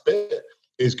complex bit,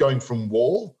 is going from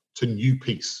war to new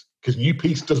peace, because new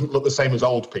peace doesn't look the same as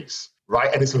old peace.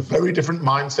 Right, and it's a very different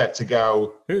mindset to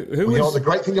go. The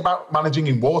great thing about managing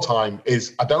in wartime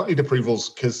is I don't need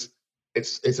approvals because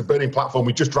it's a burning platform.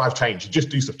 We just drive change. You just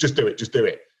do stuff. Just do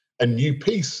it. And new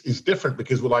peace is different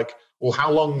because we're like, well,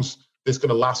 how long's this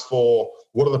going to last for?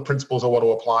 What are the principles I want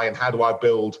to apply, and how do I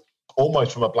build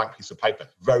almost from a blank piece of paper?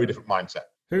 Very different mindset.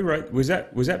 Who wrote? Was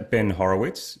that Ben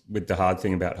Horowitz with The Hard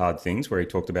Thing About Hard Things, where he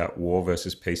talked about war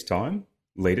versus peacetime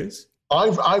leaders?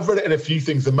 I've read it in a few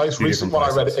things. The most recent one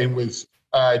I read it in was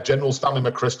General Stanley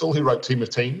McChrystal, who wrote Team of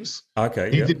Teams. Okay,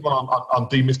 he did one on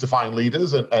demystifying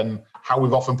leaders and how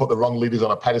we've often put the wrong leaders on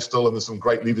a pedestal, and there's some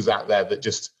great leaders out there that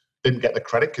just didn't get the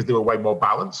credit because they were way more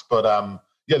balanced. But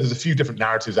there's a few different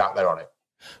narratives out there on it.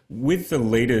 With the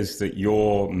leaders that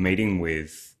you're meeting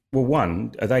with, well,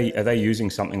 one, are they using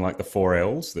something like the 4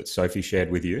 Ls that Sophie shared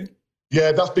with you?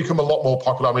 Yeah, that's become a lot more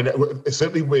popular. I mean,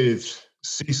 certainly with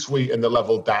C-suite and the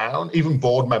level down, even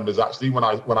board members, actually, when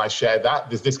I share that,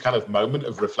 there's this kind of moment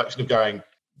of reflection of going,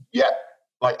 yeah,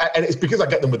 like, and it's because I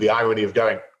get them with the irony of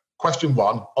going, question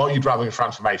 1, are you driving a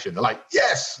transformation? They're like,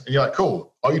 yes. And you're like,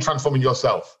 cool. Are you transforming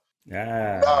yourself?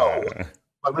 No.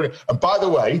 And by the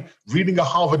way, reading a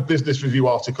Harvard Business Review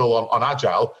article on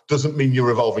Agile doesn't mean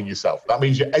you're evolving yourself. That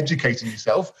means you're educating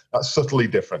yourself. That's subtly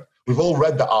different. We've all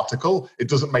read that article. It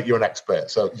doesn't make you an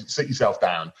expert. So sit yourself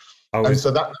down. And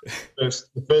so that's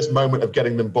the first moment of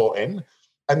getting them bought in.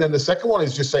 And then the second one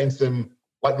is just saying to them,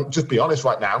 like, just be honest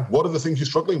right now. What are the things you're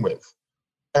struggling with?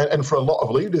 And for a lot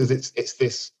of leaders, it's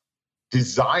this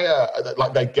desire,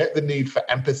 like they get the need for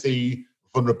empathy,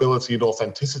 vulnerability, and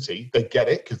authenticity. They get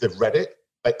it because they've read it.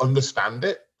 They understand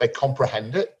it. They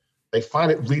comprehend it. They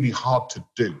find it really hard to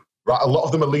do, right? A lot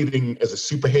of them are leading as a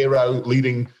superhero,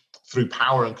 leading through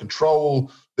power and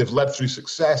control. They've led through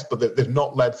success, but they've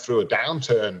not led through a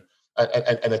downturn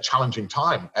and a challenging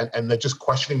time. And they're just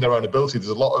questioning their own ability. There's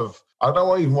a lot of, I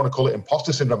don't even want to call it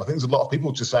imposter syndrome. I think there's a lot of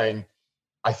people just saying,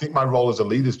 I think my role as a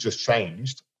leader has just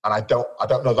changed. And I don't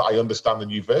know that I understand the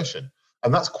new version.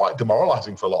 And that's quite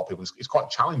demoralizing for a lot of people. It's quite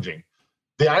challenging.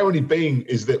 The irony being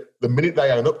is that the minute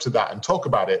they own up to that and talk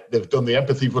about it, they've done the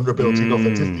empathy, vulnerability, and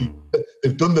authenticity.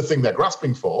 They've done the thing they're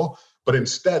grasping for, but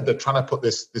instead they're trying to put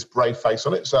this brave face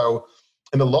on it. So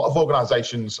in a lot of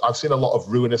organizations, I've seen a lot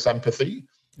of ruinous empathy,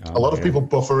 a lot of people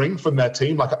buffering from their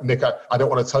team. Like, Nick, I don't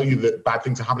want to tell you that bad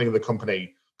things are happening in the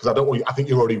company because I think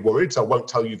you're already worried, so I won't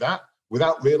tell you that,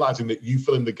 without realizing that you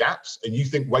fill in the gaps and you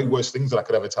think way worse things than I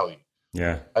could ever tell you.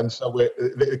 Yeah. And so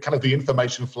the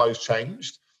information flow's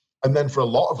changed. And then for a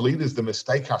lot of leaders, the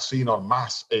mistake I've seen en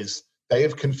masse is they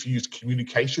have confused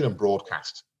communication and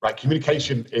broadcast, right?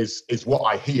 Communication is what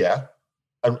I hear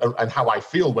and how I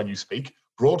feel when you speak.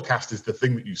 Broadcast is the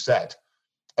thing that you said.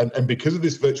 And because of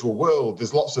this virtual world,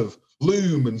 there's lots of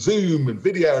Loom and Zoom and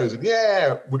videos and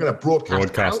we're going to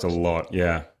broadcast a lot.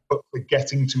 Yeah. But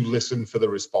forgetting to listen for the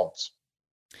response.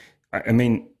 I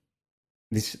mean,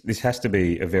 this has to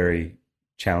be a very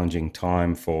challenging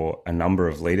time for a number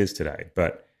of leaders today,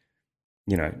 but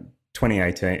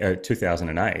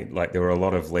 2008, like there were a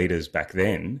lot of leaders back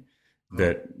then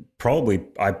that probably,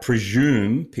 I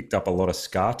presume, picked up a lot of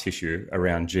scar tissue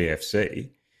around GFC.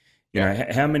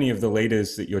 How many of the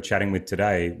leaders that you're chatting with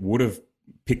today would have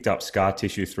picked up scar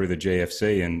tissue through the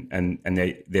GFC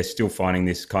and they're still finding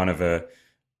this kind of a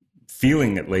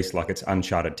feeling, at least, like it's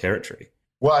uncharted territory?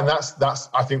 Well, and that's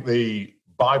I think the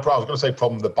byproduct, I was going to say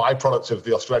problem, the byproduct of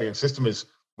the Australian system is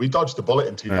we dodged the bullet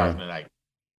in 2008.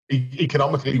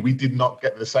 Economically, we did not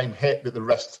get the same hit that the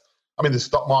rest I mean, the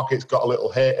stock market's got a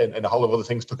little hit and a whole of other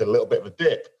things took a little bit of a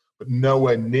dip, but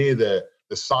nowhere near the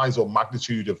size or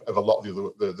magnitude of a lot of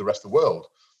the rest of the world.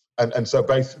 And so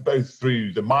both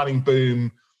through the mining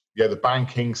boom, the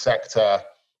banking sector,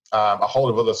 a whole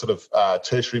of other sort of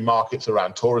tertiary markets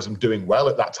around tourism doing well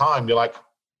at that time, you're like,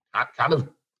 kind of,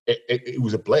 it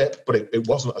was a blip, but it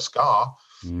wasn't a scar.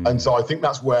 And so I think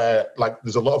that's where, like,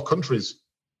 there's a lot of countries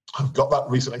have got that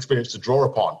recent experience to draw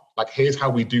upon. Like, here's how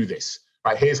we do this,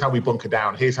 right? Here's how we bunker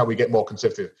down. Here's how we get more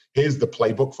conservative. Here's the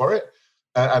playbook for it.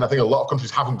 And I think a lot of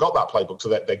countries haven't got that playbook, so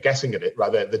they're guessing at it,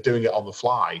 right? They're doing it on the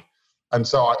fly. And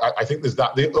so I think there's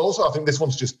that. Also, I think this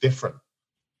one's just different.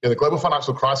 The global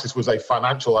financial crisis was a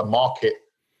market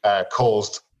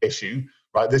caused issue,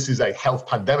 right? This is a health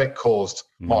pandemic caused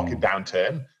market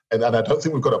downturn. And I don't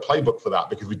think we've got a playbook for that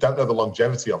because we don't know the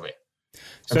longevity of it.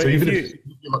 And so even if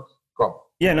you look, go on.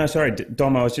 Yeah, no, sorry,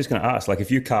 Dom, I was just going to ask, like,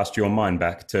 if you cast your mind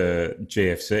back to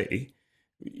GFC,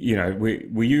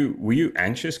 were you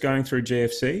anxious going through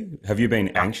GFC? Have you been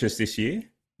anxious this year?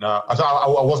 No,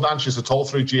 I wasn't anxious at all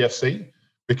through GFC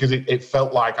because it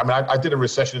felt like, I mean, I did a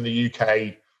recession in the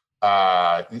UK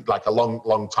like a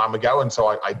long time ago. And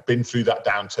so I'd been through that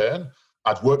downturn.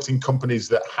 I'd worked in companies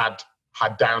that had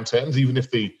downturns, even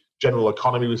if the general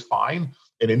economy was fine,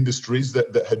 in industries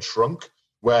that had shrunk,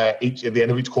 where at the end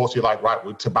of each quarter, you're like,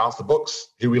 right, to balance the books,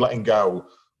 who are we letting go?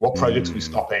 What projects are we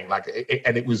stopping? Like,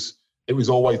 and it was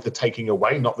always the taking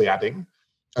away, not the adding.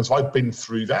 And so I've been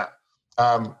through that.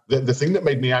 The thing that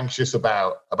made me anxious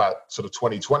about sort of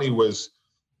 2020 was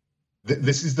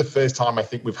this is the first time I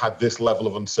think we've had this level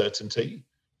of uncertainty.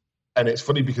 And it's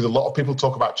funny because a lot of people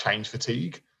talk about change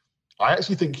fatigue. I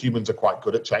actually think humans are quite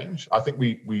good at change. I think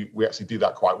we actually do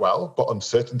that quite well, but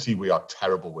uncertainty we are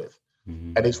terrible with.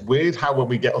 And it's weird how when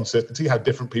we get uncertainty, how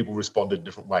different people respond in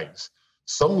different ways.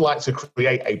 Some like to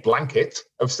create a blanket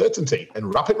of certainty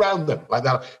and wrap it around them like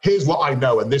that. Here's what I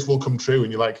know, and this will come true.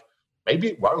 And you're like, maybe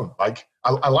it won't. Like,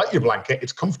 I like your blanket;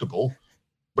 it's comfortable,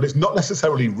 but it's not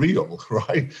necessarily real,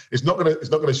 right? It's not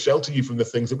gonna shelter you from the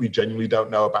things that we genuinely don't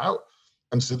know about.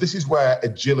 And so this is where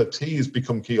agility has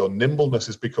become key, or nimbleness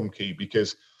has become key.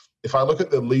 Because if I look at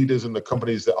the leaders and the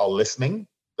companies that are listening,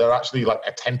 they're actually like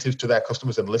attentive to their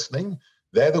customers and listening.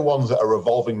 They're the ones that are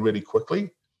evolving really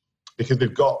quickly because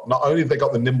they've got, not only have they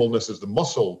got the nimbleness as the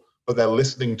muscle, but they're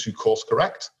listening to course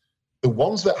correct. The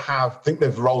ones that think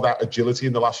they've rolled out agility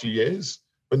in the last few years,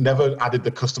 but never added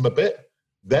the customer bit,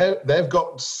 they've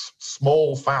got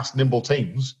small, fast, nimble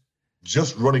teams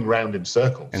just running around in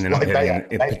circles. And they're not heading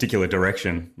in a particular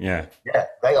direction. Yeah. Yeah,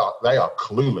 they are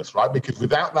clueless, right? Because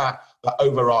without that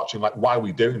overarching, like, why are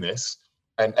we doing this?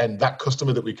 And that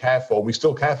customer that we care for, we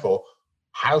still care for,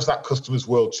 how's that customer's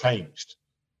world changed,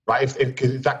 right?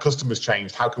 If that customer's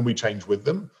changed, how can we change with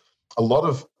them? A lot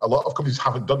of companies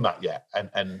haven't done that yet.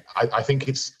 And I think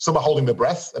some are holding their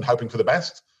breath and hoping for the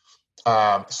best.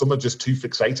 Some are just too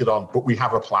fixated on, but we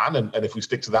have a plan. And if we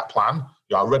stick to that plan,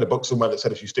 I read a book somewhere that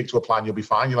said, if you stick to a plan, you'll be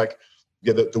fine. You're like,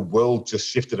 the world just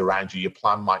shifted around you. Your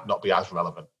plan might not be as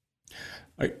relevant.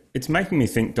 It's making me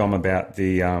think, Dom, about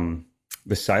the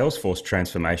Salesforce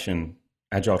transformation,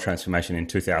 agile transformation in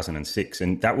 2006.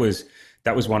 And that was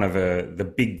one of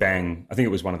the big bang, I think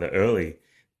it was one of the early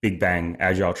big bang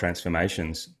agile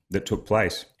transformations that took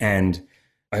place. And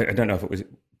I don't know if it was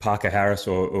Parker Harris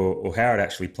or how it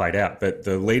actually played out, but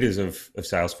the leaders of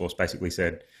Salesforce basically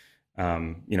said,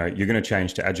 you're going to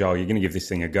change to agile, you're going to give this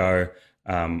thing a go.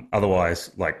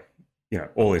 Otherwise,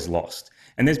 all is lost.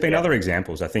 And there's been other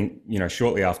examples. I think,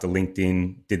 shortly after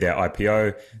LinkedIn did their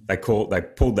IPO, they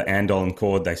pulled the Andon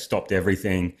cord, they stopped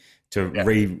everything to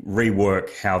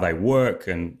rework how they work.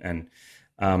 And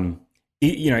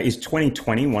is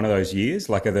 2020 one of those years?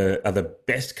 Like, are the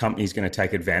best companies going to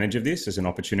take advantage of this as an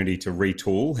opportunity to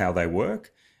retool how they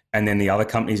work? And then the other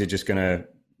companies are just going to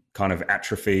kind of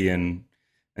atrophy and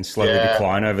slowly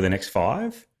decline over the next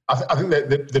 5? I think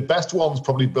that the best ones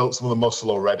probably built some of the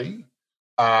muscle already.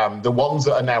 The ones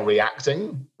that are now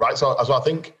reacting, right? So I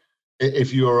think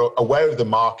if you're aware of the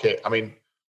market, I mean,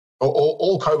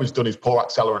 all COVID's done is pour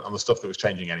accelerant on the stuff that was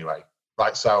changing anyway,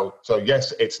 right? So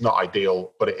yes, it's not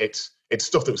ideal, but it's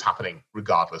stuff that was happening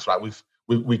regardless, right?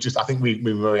 We just, I think we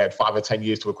had 5 or 10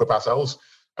 years to equip ourselves,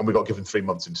 and we got given 3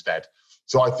 months instead.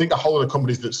 So I think a whole lot of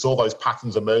companies that saw those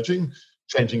patterns emerging,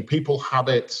 changing people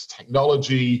habits,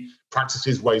 technology,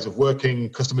 practices, ways of working,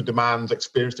 customer demands,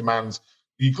 experience demands,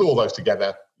 you glue all those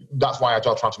together. That's why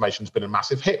agile transformation has been a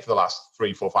massive hit for the last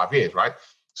 3, 4, 5 years, right?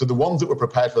 So the ones that were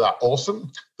prepared for that,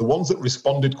 awesome. The ones that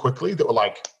responded quickly, that were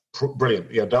like,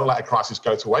 brilliant, don't let a crisis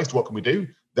go to waste. What can we do?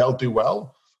 They'll do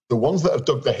well. The ones that have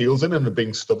dug their heels in and are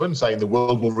being stubborn, saying the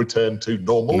world will return to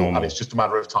normal. And it's just a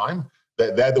matter of time,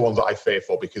 they're the ones that I fear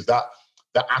for, because that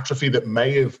atrophy that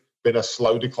may have been a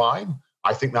slow decline,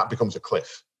 I think that becomes a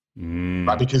cliff.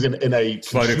 Right? Because in a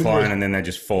slow decline, and then they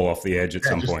just fall off the edge at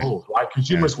some point. Falls, right?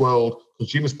 Consumerist world,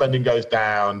 consumer spending goes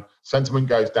down, sentiment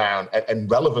goes down, and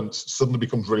relevance suddenly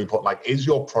becomes really important. Like, is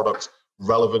your product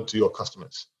relevant to your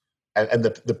customers? And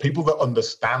the people that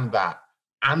understand that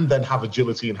and then have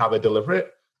agility in how they deliver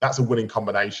it, that's a winning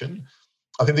combination.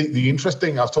 I think the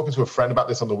interesting, I was talking to a friend about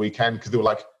this on the weekend, because they were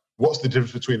like, what's the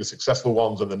difference between the successful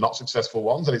ones and the not successful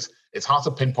ones? And it's hard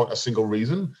to pinpoint a single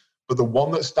reason, but the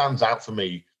one that stands out for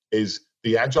me is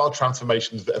the agile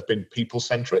transformations that have been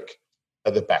people-centric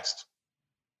are the best.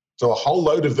 So a whole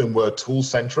load of them were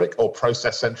tool-centric or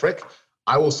process-centric.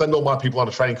 I will send all my people on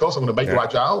a training course. I'm going to make you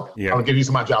agile. I'm going to give you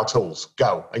some agile tools.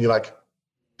 Go. And you're like,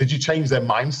 did you change their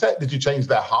mindset? Did you change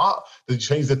their heart? Did you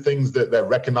change the things that they're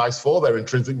recognized for, their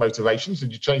intrinsic motivations?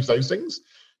 Did you change those things?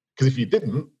 Because if you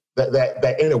didn't,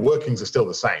 their inner workings are still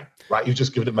the same, right? You've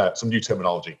just given them some new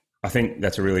terminology. I think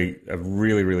that's a really,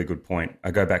 really good point. I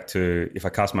go back to, if I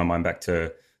cast my mind back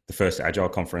to the first Agile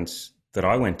conference that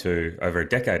I went to over a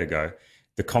decade ago,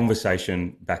 the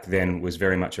conversation back then was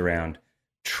very much around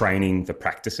training the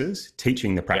practices,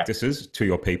 teaching the practices to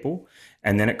your people.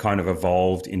 And then it kind of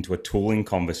evolved into a tooling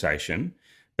conversation.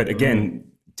 But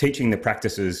again, teaching the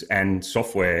practices and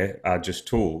software are just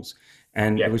tools.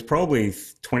 And it was probably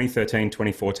 2013,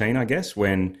 2014, I guess,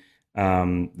 when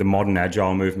the modern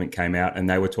agile movement came out, and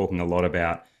they were talking a lot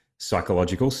about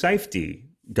psychological safety.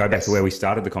 Go back to where we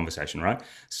started the conversation, right?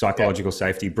 Psychological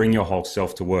safety, bring your whole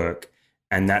self to work,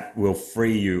 and that will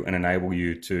free you and enable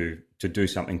you to do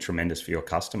something tremendous for your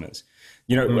customers.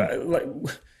 You know,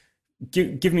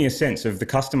 give me a sense of the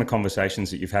customer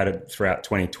conversations that you've had throughout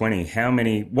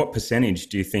 2020. What percentage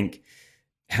do you think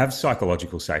have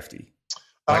psychological safety?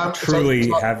 Like truly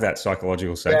have that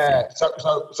psychological safety? Yeah,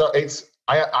 so it's,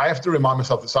 I have to remind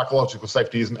myself that psychological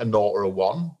safety isn't a 0 or a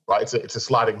 1, right? It's a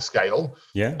sliding scale.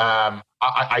 Yeah.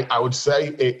 I would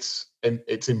say it's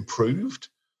improved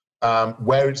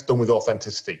where it's done with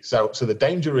authenticity. So the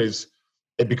danger is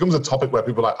it becomes a topic where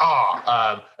people are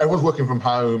like, everyone's working from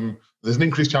home. There's an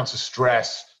increased chance of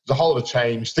stress. There's a whole lot of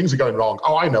change. Things are going wrong.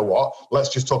 Oh, I know what. Let's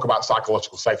just talk about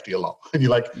psychological safety a lot. And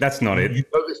you're like, that's not it.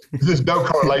 There's no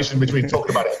correlation between talking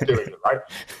about it and doing it, right?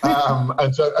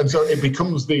 And so it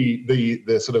becomes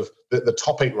the sort of the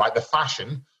topic, right? The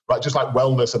fashion, right? Just like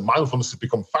wellness and mindfulness has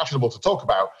become fashionable to talk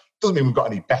about, doesn't mean we've got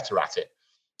any better at it.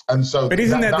 And so, but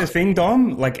isn't that the thing,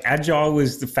 Dom? Like, agile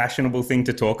was the fashionable thing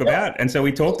to talk about, and so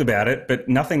we talked about it, but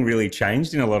nothing really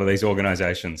changed in a lot of these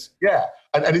organizations. Yeah,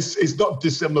 and it's not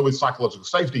dissimilar with psychological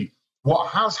safety. What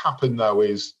has happened, though,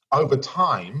 is over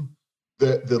time,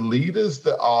 the leaders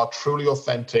that are truly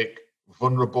authentic,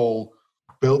 vulnerable,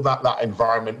 build that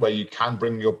environment where you can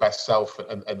bring your best self,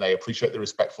 and they appreciate the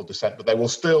respectful dissent, but they will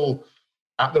still,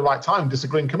 at the right time,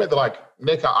 disagree and commit. They're like,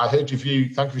 Nick, I heard your view.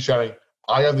 Thank you for sharing.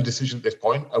 I own the decision at this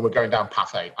point, and we're going down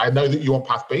path A. I know that you want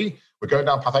path B. We're going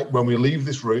down path A. When we leave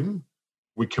this room,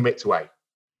 we commit to A.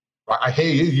 Right? I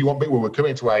hear you. You want B. Well, we're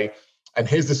committing to A. And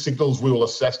here's the signals we will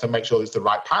assess to make sure it's the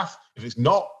right path. If it's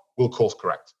not, we'll course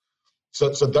correct.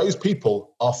 So those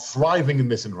people are thriving in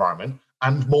this environment,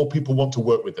 and more people want to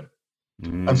work with them.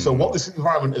 And so what this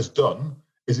environment has done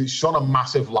is it's shone a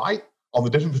massive light on the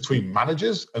difference between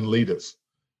managers and leaders.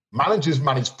 Managers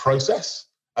manage process,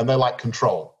 and they like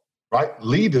control. Right?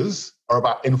 Leaders are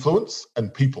about influence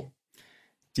and people.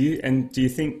 Do you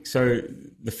think, so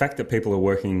the fact that people are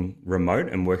working remote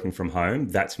and working from home,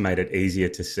 that's made it easier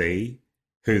to see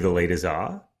who the leaders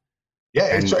are?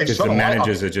 Yeah, because the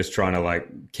managers are just trying to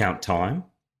like count time.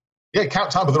 Yeah,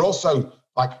 count time, but they're also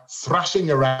like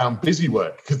thrashing around busy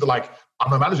work, because they're like,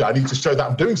 I'm a manager. I need to show that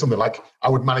I'm doing something. Like, I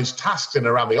would manage tasks in and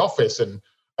around the office and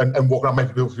walk around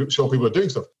making sure people are doing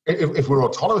stuff. If we're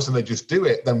autonomous and they just do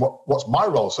it, then what's my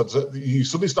role? So you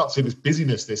suddenly start to see this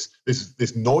busyness,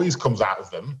 this noise comes out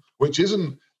of them, which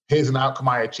isn't, here's an outcome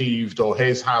I achieved, or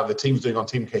here's how the team's doing on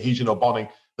team cohesion or bonding.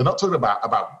 They're not talking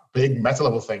about big meta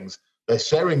level things. They're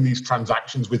sharing these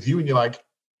transactions with you, and you're like,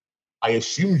 I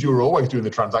assumed you were always doing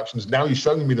the transactions. Now you're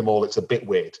showing me them all. It's a bit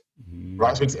weird,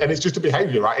 right? So it's just a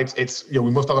behavior, right? It's we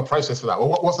must have a process for that.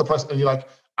 Well, what's the process? And you're like,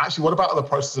 actually, what about the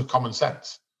process of common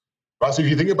sense? Right, so if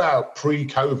you think about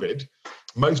pre-COVID,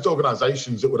 most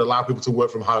organizations that would allow people to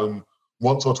work from home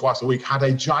once or twice a week had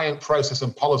a giant process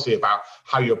and policy about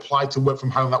how you apply to work from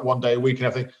home that one day a week and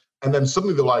everything. And then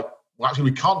suddenly they're like, well,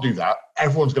 actually, we can't do that.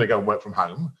 Everyone's going to go and work from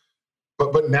home.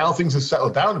 But now things have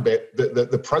settled down a bit.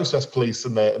 The process police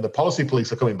and the policy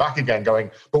police are coming back again,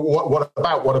 going, but what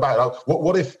about?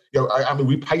 What if, I mean,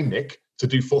 we pay Nick to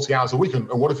do 40 hours a week, and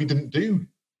what if he didn't do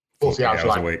 40 hours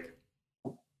a week?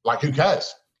 Like, who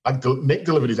cares? Like Nick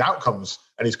delivered his outcomes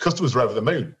and his customers were over the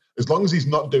moon. As long as he's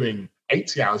not doing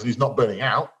 80 hours and he's not burning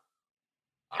out,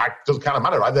 it doesn't kind of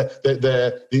matter, right?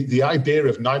 The idea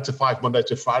of 9 to 5, Monday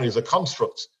to Friday as a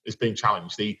construct is being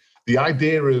challenged. The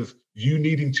idea of you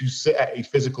needing to sit at a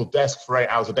physical desk for 8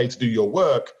 hours a day to do your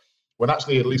work, when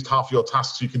actually at least half your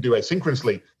tasks you can do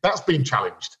asynchronously, that's being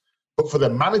challenged. But for the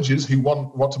managers who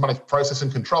want to manage process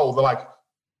and control, they're like,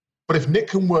 but if Nick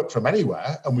can work from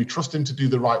anywhere and we trust him to do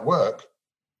the right work,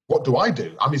 what do I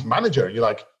do? I'm his manager. And you're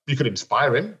like, you could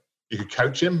inspire him, you could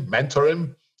coach him, mentor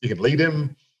him, you can lead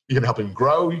him, you can help him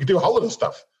grow, you can do a whole lot of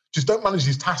stuff. Just don't manage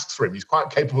his tasks for him. He's quite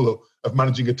capable of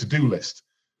managing a to-do list.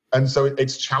 And so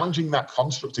it's challenging that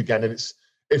construct again.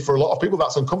 And for a lot of people,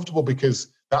 that's uncomfortable because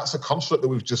that's a construct that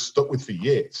we've just stuck with for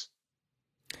years.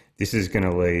 This is going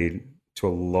to lead to a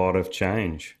lot of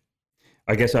change.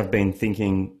 I guess I've been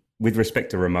thinking, with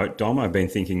respect to remote, Dom, I've been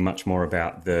thinking much more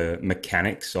about the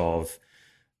mechanics of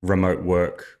remote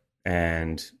work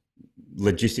and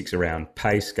logistics around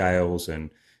pay scales and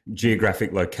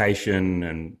geographic location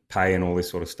and pay and all this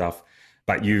sort of stuff.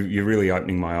 But you're really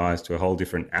opening my eyes to a whole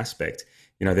different aspect.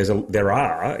 You know, there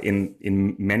are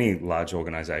in many large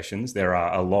organizations, there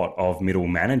are a lot of middle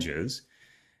managers.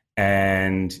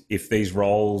 And if these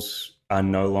roles are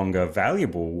no longer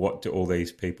valuable, what do all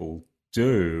these people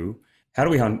do? How do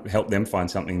we help them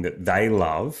find something that they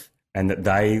love and that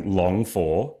they long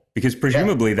for? Because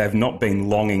presumably they've not been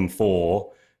longing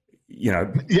for,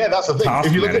 that's the thing. Task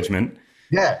if you look management.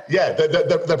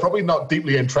 They're probably not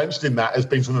deeply entrenched in that as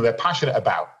being something they're passionate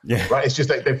about. Yeah. Right. It's just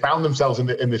that they found themselves in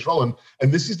this role.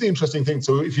 And this is the interesting thing.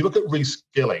 So if you look at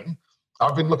reskilling,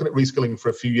 I've been looking at reskilling for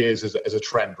a few years as a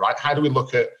trend, right? How do we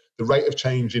look at the rate of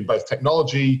change in both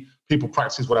technology, people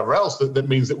practices, whatever else, that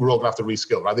means that we're all going to have to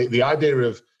reskill, right? The idea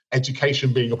of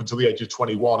education being up until the age of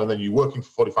 21 and then you working for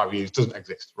 45 years doesn't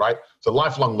exist, right? So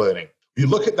lifelong learning. You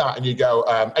look at that and you go,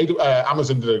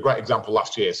 Amazon did a great example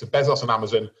last year. So Bezos and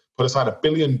Amazon put aside $1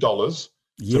 billion to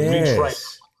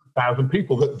retrain 1,000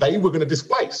 people that they were going to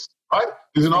displace, right?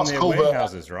 There's an article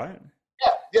warehouses, right?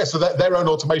 Yeah. So their own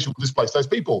automation will displace those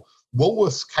people.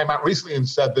 Woolworths came out recently and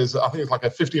said I think it's like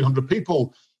 1,500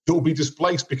 people that will be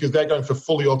displaced because they're going for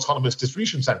fully autonomous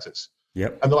distribution centers.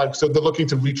 Yep. And they're looking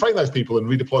to retrain those people and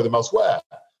redeploy them elsewhere.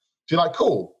 So you're like,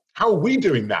 cool. How are we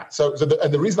doing that?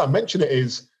 And the reason I mention it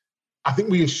is, I think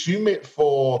we assume it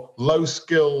for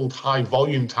low-skilled,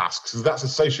 high-volume tasks. So that's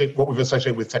what we've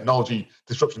associated with technology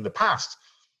disruption in the past.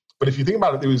 But if you think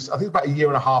about it, I think about a year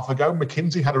and a half ago,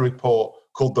 McKinsey had a report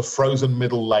called the frozen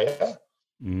middle layer.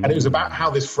 And it was about how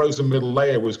this frozen middle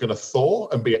layer was going to thaw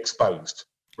and be exposed,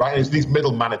 right? And it's these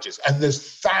middle managers, and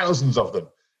there's thousands of them.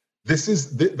 This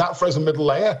is that frozen middle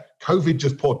layer. COVID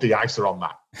just poured de-icer on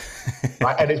that,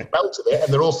 right? And it's melted it,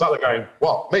 and they're all sat there going,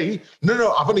 "What, me?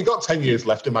 No, I've only got 10 years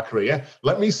left in my career.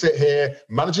 Let me sit here,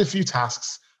 manage a few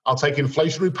tasks. I'll take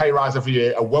inflationary pay rise every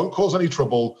year. I won't cause any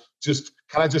trouble.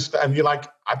 And you're like,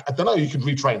 I don't know, you could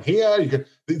retrain here.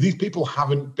 These people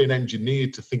haven't been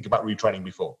engineered to think about retraining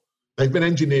before. They've been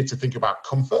engineered to think about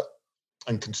comfort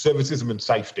and conservatism and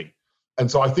safety. And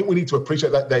so I think we need to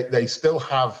appreciate that they still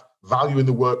have value in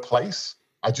the workplace.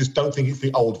 I just don't think it's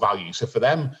the old value. So for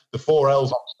them, the 4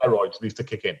 L's on steroids needs to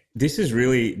kick in. This is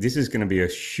going to be a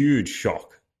huge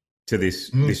shock to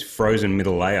this frozen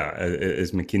middle layer,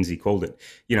 as McKinsey called it.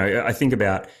 I think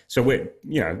about, so we're,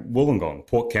 Wollongong,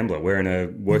 Port Kembla, we're in a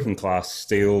working class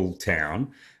steel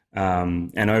town.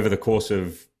 And over the course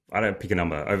of, I don't pick a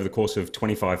number, over the course of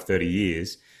 25, 30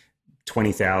 years,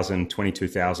 20,000,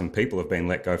 22,000 people have been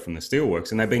let go from the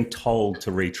steelworks and they've been told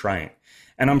to retrain.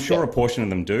 And I'm sure a portion of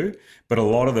them do, but a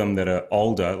lot of them that are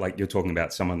older, like you're talking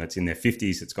about someone that's in their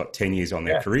 50s, that's got 10 years on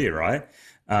their career, right?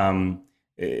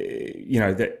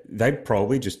 That they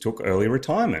probably just took early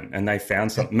retirement and they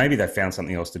found maybe they found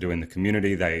something else to do in the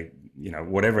community. They,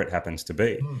 whatever it happens to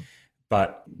be.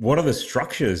 But what are the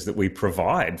structures that we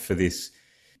provide for this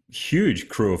huge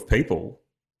crew of people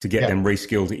to get them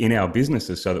reskilled in our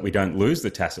businesses so that we don't lose the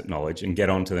tacit knowledge and get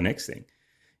on to the next thing?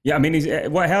 Yeah, I mean,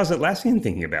 how's Atlassian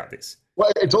thinking about this?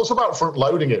 Well, it's also about front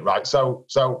loading it, right? So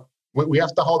we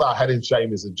have to hold our head in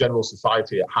shame as a general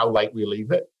society at how late we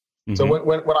leave it. Mm-hmm. So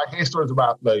when I hear stories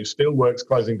about those steelworks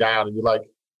closing down, and you're like,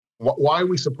 why are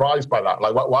we surprised by that?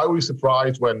 Like, why are we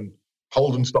surprised when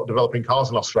Holden stopped developing cars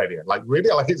in Australia? Like, really?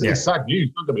 Like, it's sad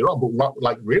news. Don't get me wrong, but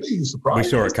like, really, you surprised? We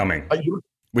saw it coming. Like,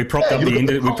 we propped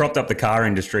up the car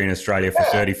industry in Australia for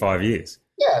 35 years.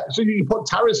 Yeah, so you put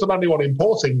tariffs on anyone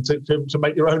importing to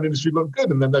make your own industry look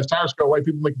good, and then those tariffs go away,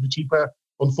 people make it cheaper.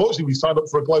 Unfortunately, we signed up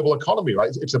for a global economy,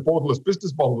 right? It's a borderless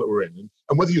business model that we're in.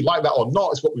 And whether you like that or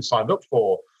not, it's what we signed up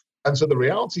for. And so the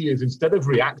reality is, instead of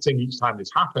reacting each time this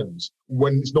happens,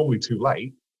 when it's normally too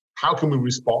late, How can we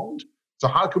respond? So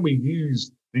how can we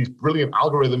use these brilliant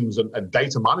algorithms and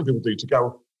data mining people do to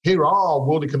go, here are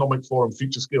World Economic Forum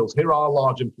future skills, here are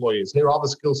large employers, here are the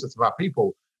skill sets of our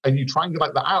people. And you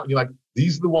triangulate that out and you're like,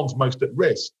 these are the ones most at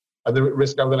risk. And they're at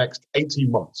risk over the next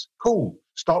 18 months. Cool.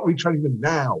 Start retraining them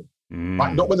now.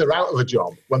 Right? Not when they're out of a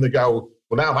job, when they go,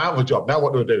 well, now I'm out of a job. Now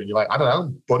what do I do? And you're like, I don't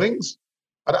know, Bunnings?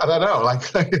 I don't know.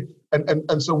 Like,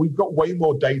 and so we've got way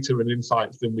more data and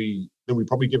insights than we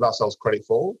probably give ourselves credit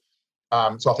for.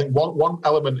 So I think one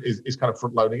element is kind of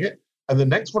front loading it. And the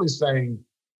next one is saying,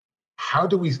 how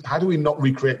do we not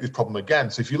recreate this problem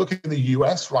again? So if you look in the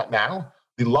US right now,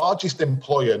 the largest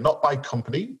employer, not by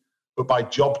company, but by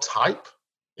job type,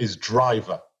 is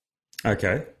driver.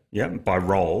 Okay. Yeah. By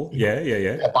role.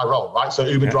 Yeah. By role, right? So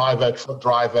Uber driver, truck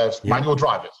drivers, manual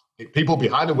drivers, people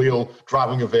behind a wheel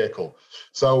driving a vehicle.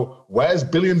 So where's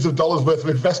billions of dollars worth of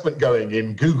investment going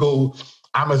in Google,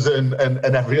 Amazon,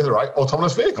 and every other, right?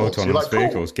 Autonomous vehicles. Autonomous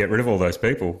vehicles. Cool. Get rid of all those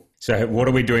people. So what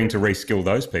are we doing to reskill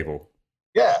those people?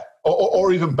 Yeah.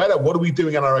 Or even better, what are we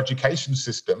doing in our education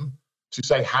system to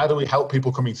say, how do we help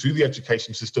people coming through the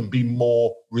education system be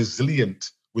more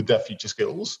resilient with their future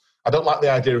skills? I don't like the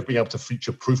idea of being able to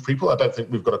future-proof people. I don't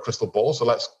think we've got a crystal ball, so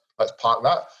let's park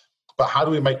that. But how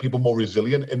do we make people more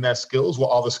resilient in their skills?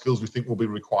 What are the skills we think will be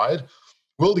required?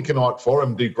 World Economic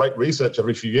Forum do great research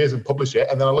every few years and publish it,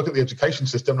 and then I look at the education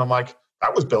system and I'm like,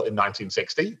 that was built in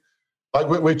 1960. Like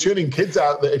we're tuning kids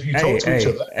out that if you talk to each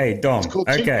other. Hey, Dom.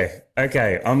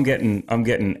 Okay. I'm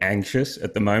getting anxious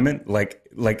at the moment. Like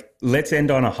let's end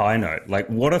on a high note. Like,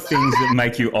 what are things that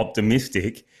make you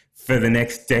optimistic for the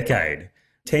next decade?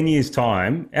 10 years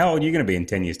time. How old are you going to be in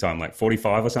 10 years time? Like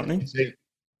 45 or something?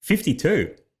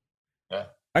 52. Yeah.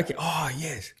 Okay. Oh,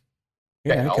 yes.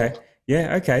 Yeah. Okay.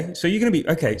 Yeah. Okay. So you're going to be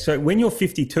okay. So when you're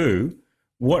 52,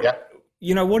 what are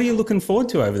you looking forward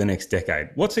to over the next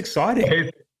decade? What's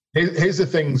exciting? Here's the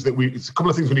things it's a couple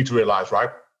of things we need to realize, right?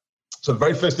 So the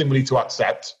very first thing we need to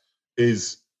accept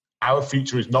is our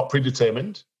future is not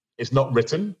predetermined, it's not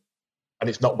written, and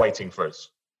it's not waiting for us,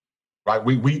 right?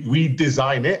 We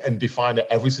design it and define it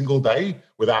every single day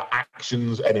with our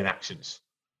actions and inactions.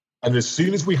 And as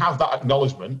soon as we have that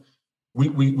acknowledgement,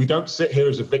 we don't sit here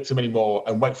as a victim anymore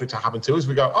and wait for it to happen to us.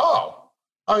 We go, oh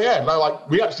yeah, no, like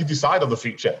we actually decide on the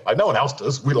future. Like no one else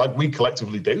does. We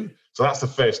collectively do. So that's the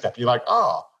first step. You're like,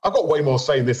 I've got way more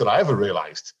say in this than I ever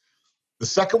realized. The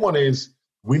second one is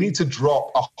we need to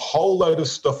drop a whole load of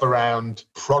stuff around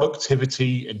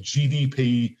productivity and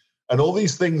GDP and all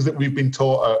these things that we've been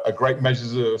taught are great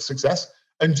measures of success,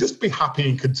 and just be happy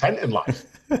and content in life.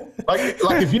 like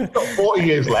if you've got 40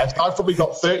 years left, I've probably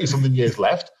got 30 something years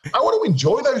left. I want to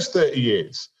enjoy those 30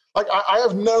 years. Like I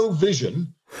have no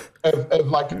vision of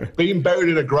like being buried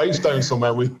in a gravestone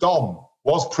somewhere with Dom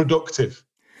was productive.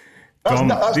 Dom,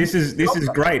 this is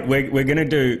great. We're going to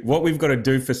do what we've got to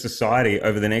do for society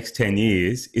over the next 10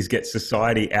 years is get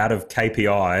society out of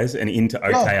KPIs and into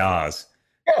OKRs.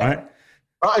 Yeah. Right?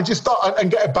 And just start and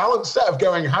get a balanced set of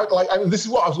going. This is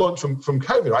what I've learned from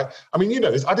COVID, right? I mean, you know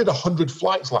this. I did 100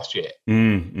 flights last year.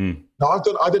 Now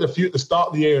I did a few at the start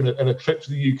of the year and a trip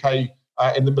to the UK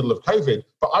in the middle of COVID,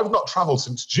 but I've not travelled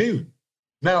since June.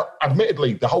 Now,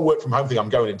 admittedly, the whole work from home thing, I'm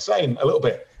going insane a little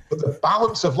bit. But the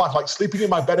balance of life, like sleeping in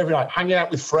my bed every night, hanging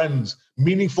out with friends,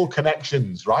 meaningful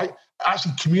connections, right?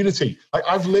 Actually, community. Like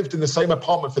I've lived in the same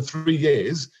apartment for 3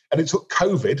 years, and it took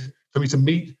COVID for me to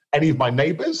meet any of my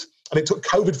neighbors, and it took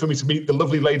COVID for me to meet the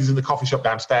lovely ladies in the coffee shop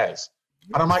downstairs.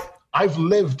 And I'm like, I've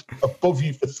lived above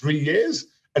you for 3 years,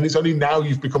 and it's only now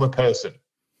you've become a person,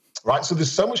 right? So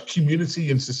there's so much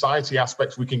community and society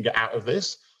aspects we can get out of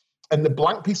this. And the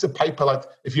blank piece of paper, like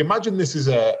if you imagine this as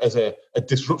a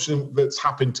disruption that's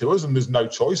happened to us and there's no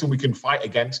choice and we can fight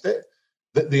against it,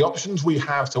 that the options we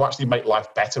have to actually make life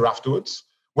better afterwards,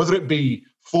 whether it be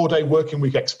 4-day working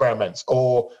week experiments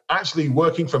or actually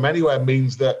working from anywhere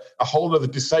means that a whole other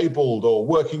disabled or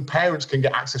working parents can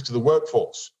get access to the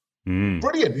workforce.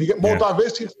 Brilliant. You get more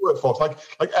diversity in the workforce.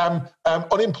 Like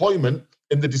unemployment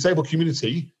in the disabled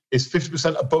community is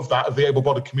 50% above that of the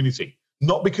able-bodied community.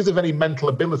 Not because of any mental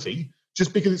ability,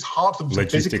 just because it's hard for them to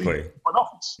physically an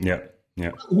office. Yeah.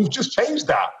 We've just changed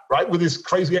that, right, with this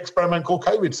crazy experiment called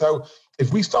COVID. So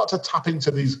if we start to tap into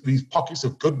these pockets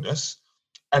of goodness,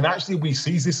 and actually we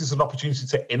seize this as an opportunity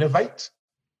to innovate,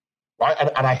 right?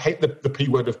 And I hate the P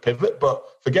word of pivot, but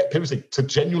forget pivoting, to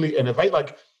genuinely innovate.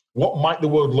 Like, what might the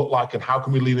world look like, and how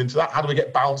can we lean into that? How do we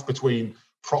get balance between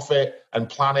profit and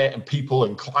planet and people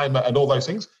and climate and all those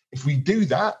things? If we do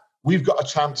that, we've got a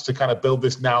chance to kind of build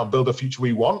this now and build a future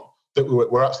we want that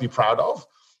we're actually proud of.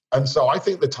 And so I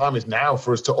think the time is now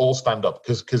for us to all stand up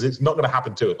because it's not going to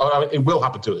happen to us. I mean, it will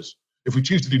happen to us. If we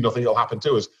choose to do nothing, it'll happen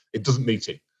to us. It doesn't need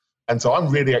to. And so I'm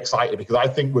really excited because I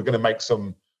think we're going to make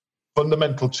some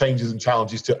fundamental changes and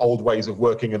challenges to old ways of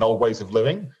working and old ways of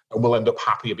living, and we'll end up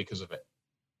happier because of it.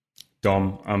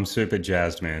 Dom, I'm super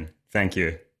jazzed, man. Thank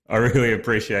you. I really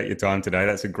appreciate your time today.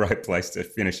 That's a great place to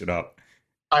finish it up.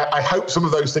 I hope some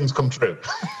of those things come true.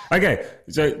 Okay,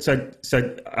 so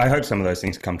I hope some of those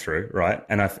things come true, right?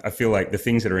 And I feel like the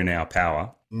things that are in our power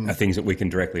are things that we can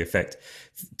directly affect.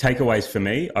 Takeaways for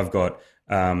me, I've got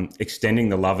extending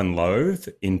the love and loathe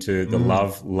into the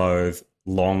love, loathe,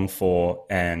 long for,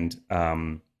 and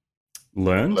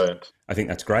learned. I think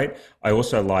that's great. I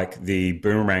also like the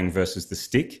boomerang versus the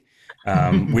stick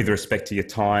with respect to your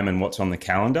time and what's on the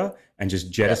calendar, and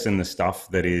just jettison the stuff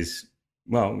that is,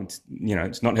 well,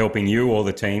 it's not helping you or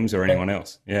the teams or anyone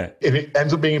else. Yeah. If it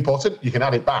ends up being important, you can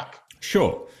add it back.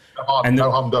 Sure.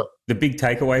 No harm done. The big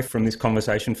takeaway from this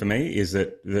conversation for me is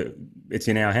that it's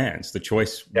in our hands. The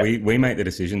choice, we make the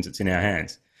decisions, it's in our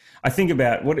hands. I think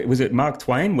about, what was it, Mark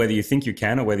Twain, whether you think you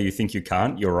can or whether you think you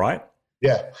can't, you're right.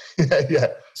 Yeah. Yeah.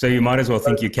 So you might as well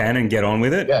think you can and get on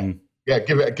with it. Yeah.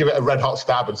 Give it a red hot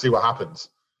stab and see what happens.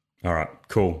 All right.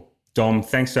 Cool. Dom,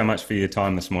 thanks so much for your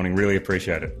time this morning. Really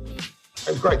appreciate it. It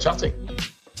was great chatting.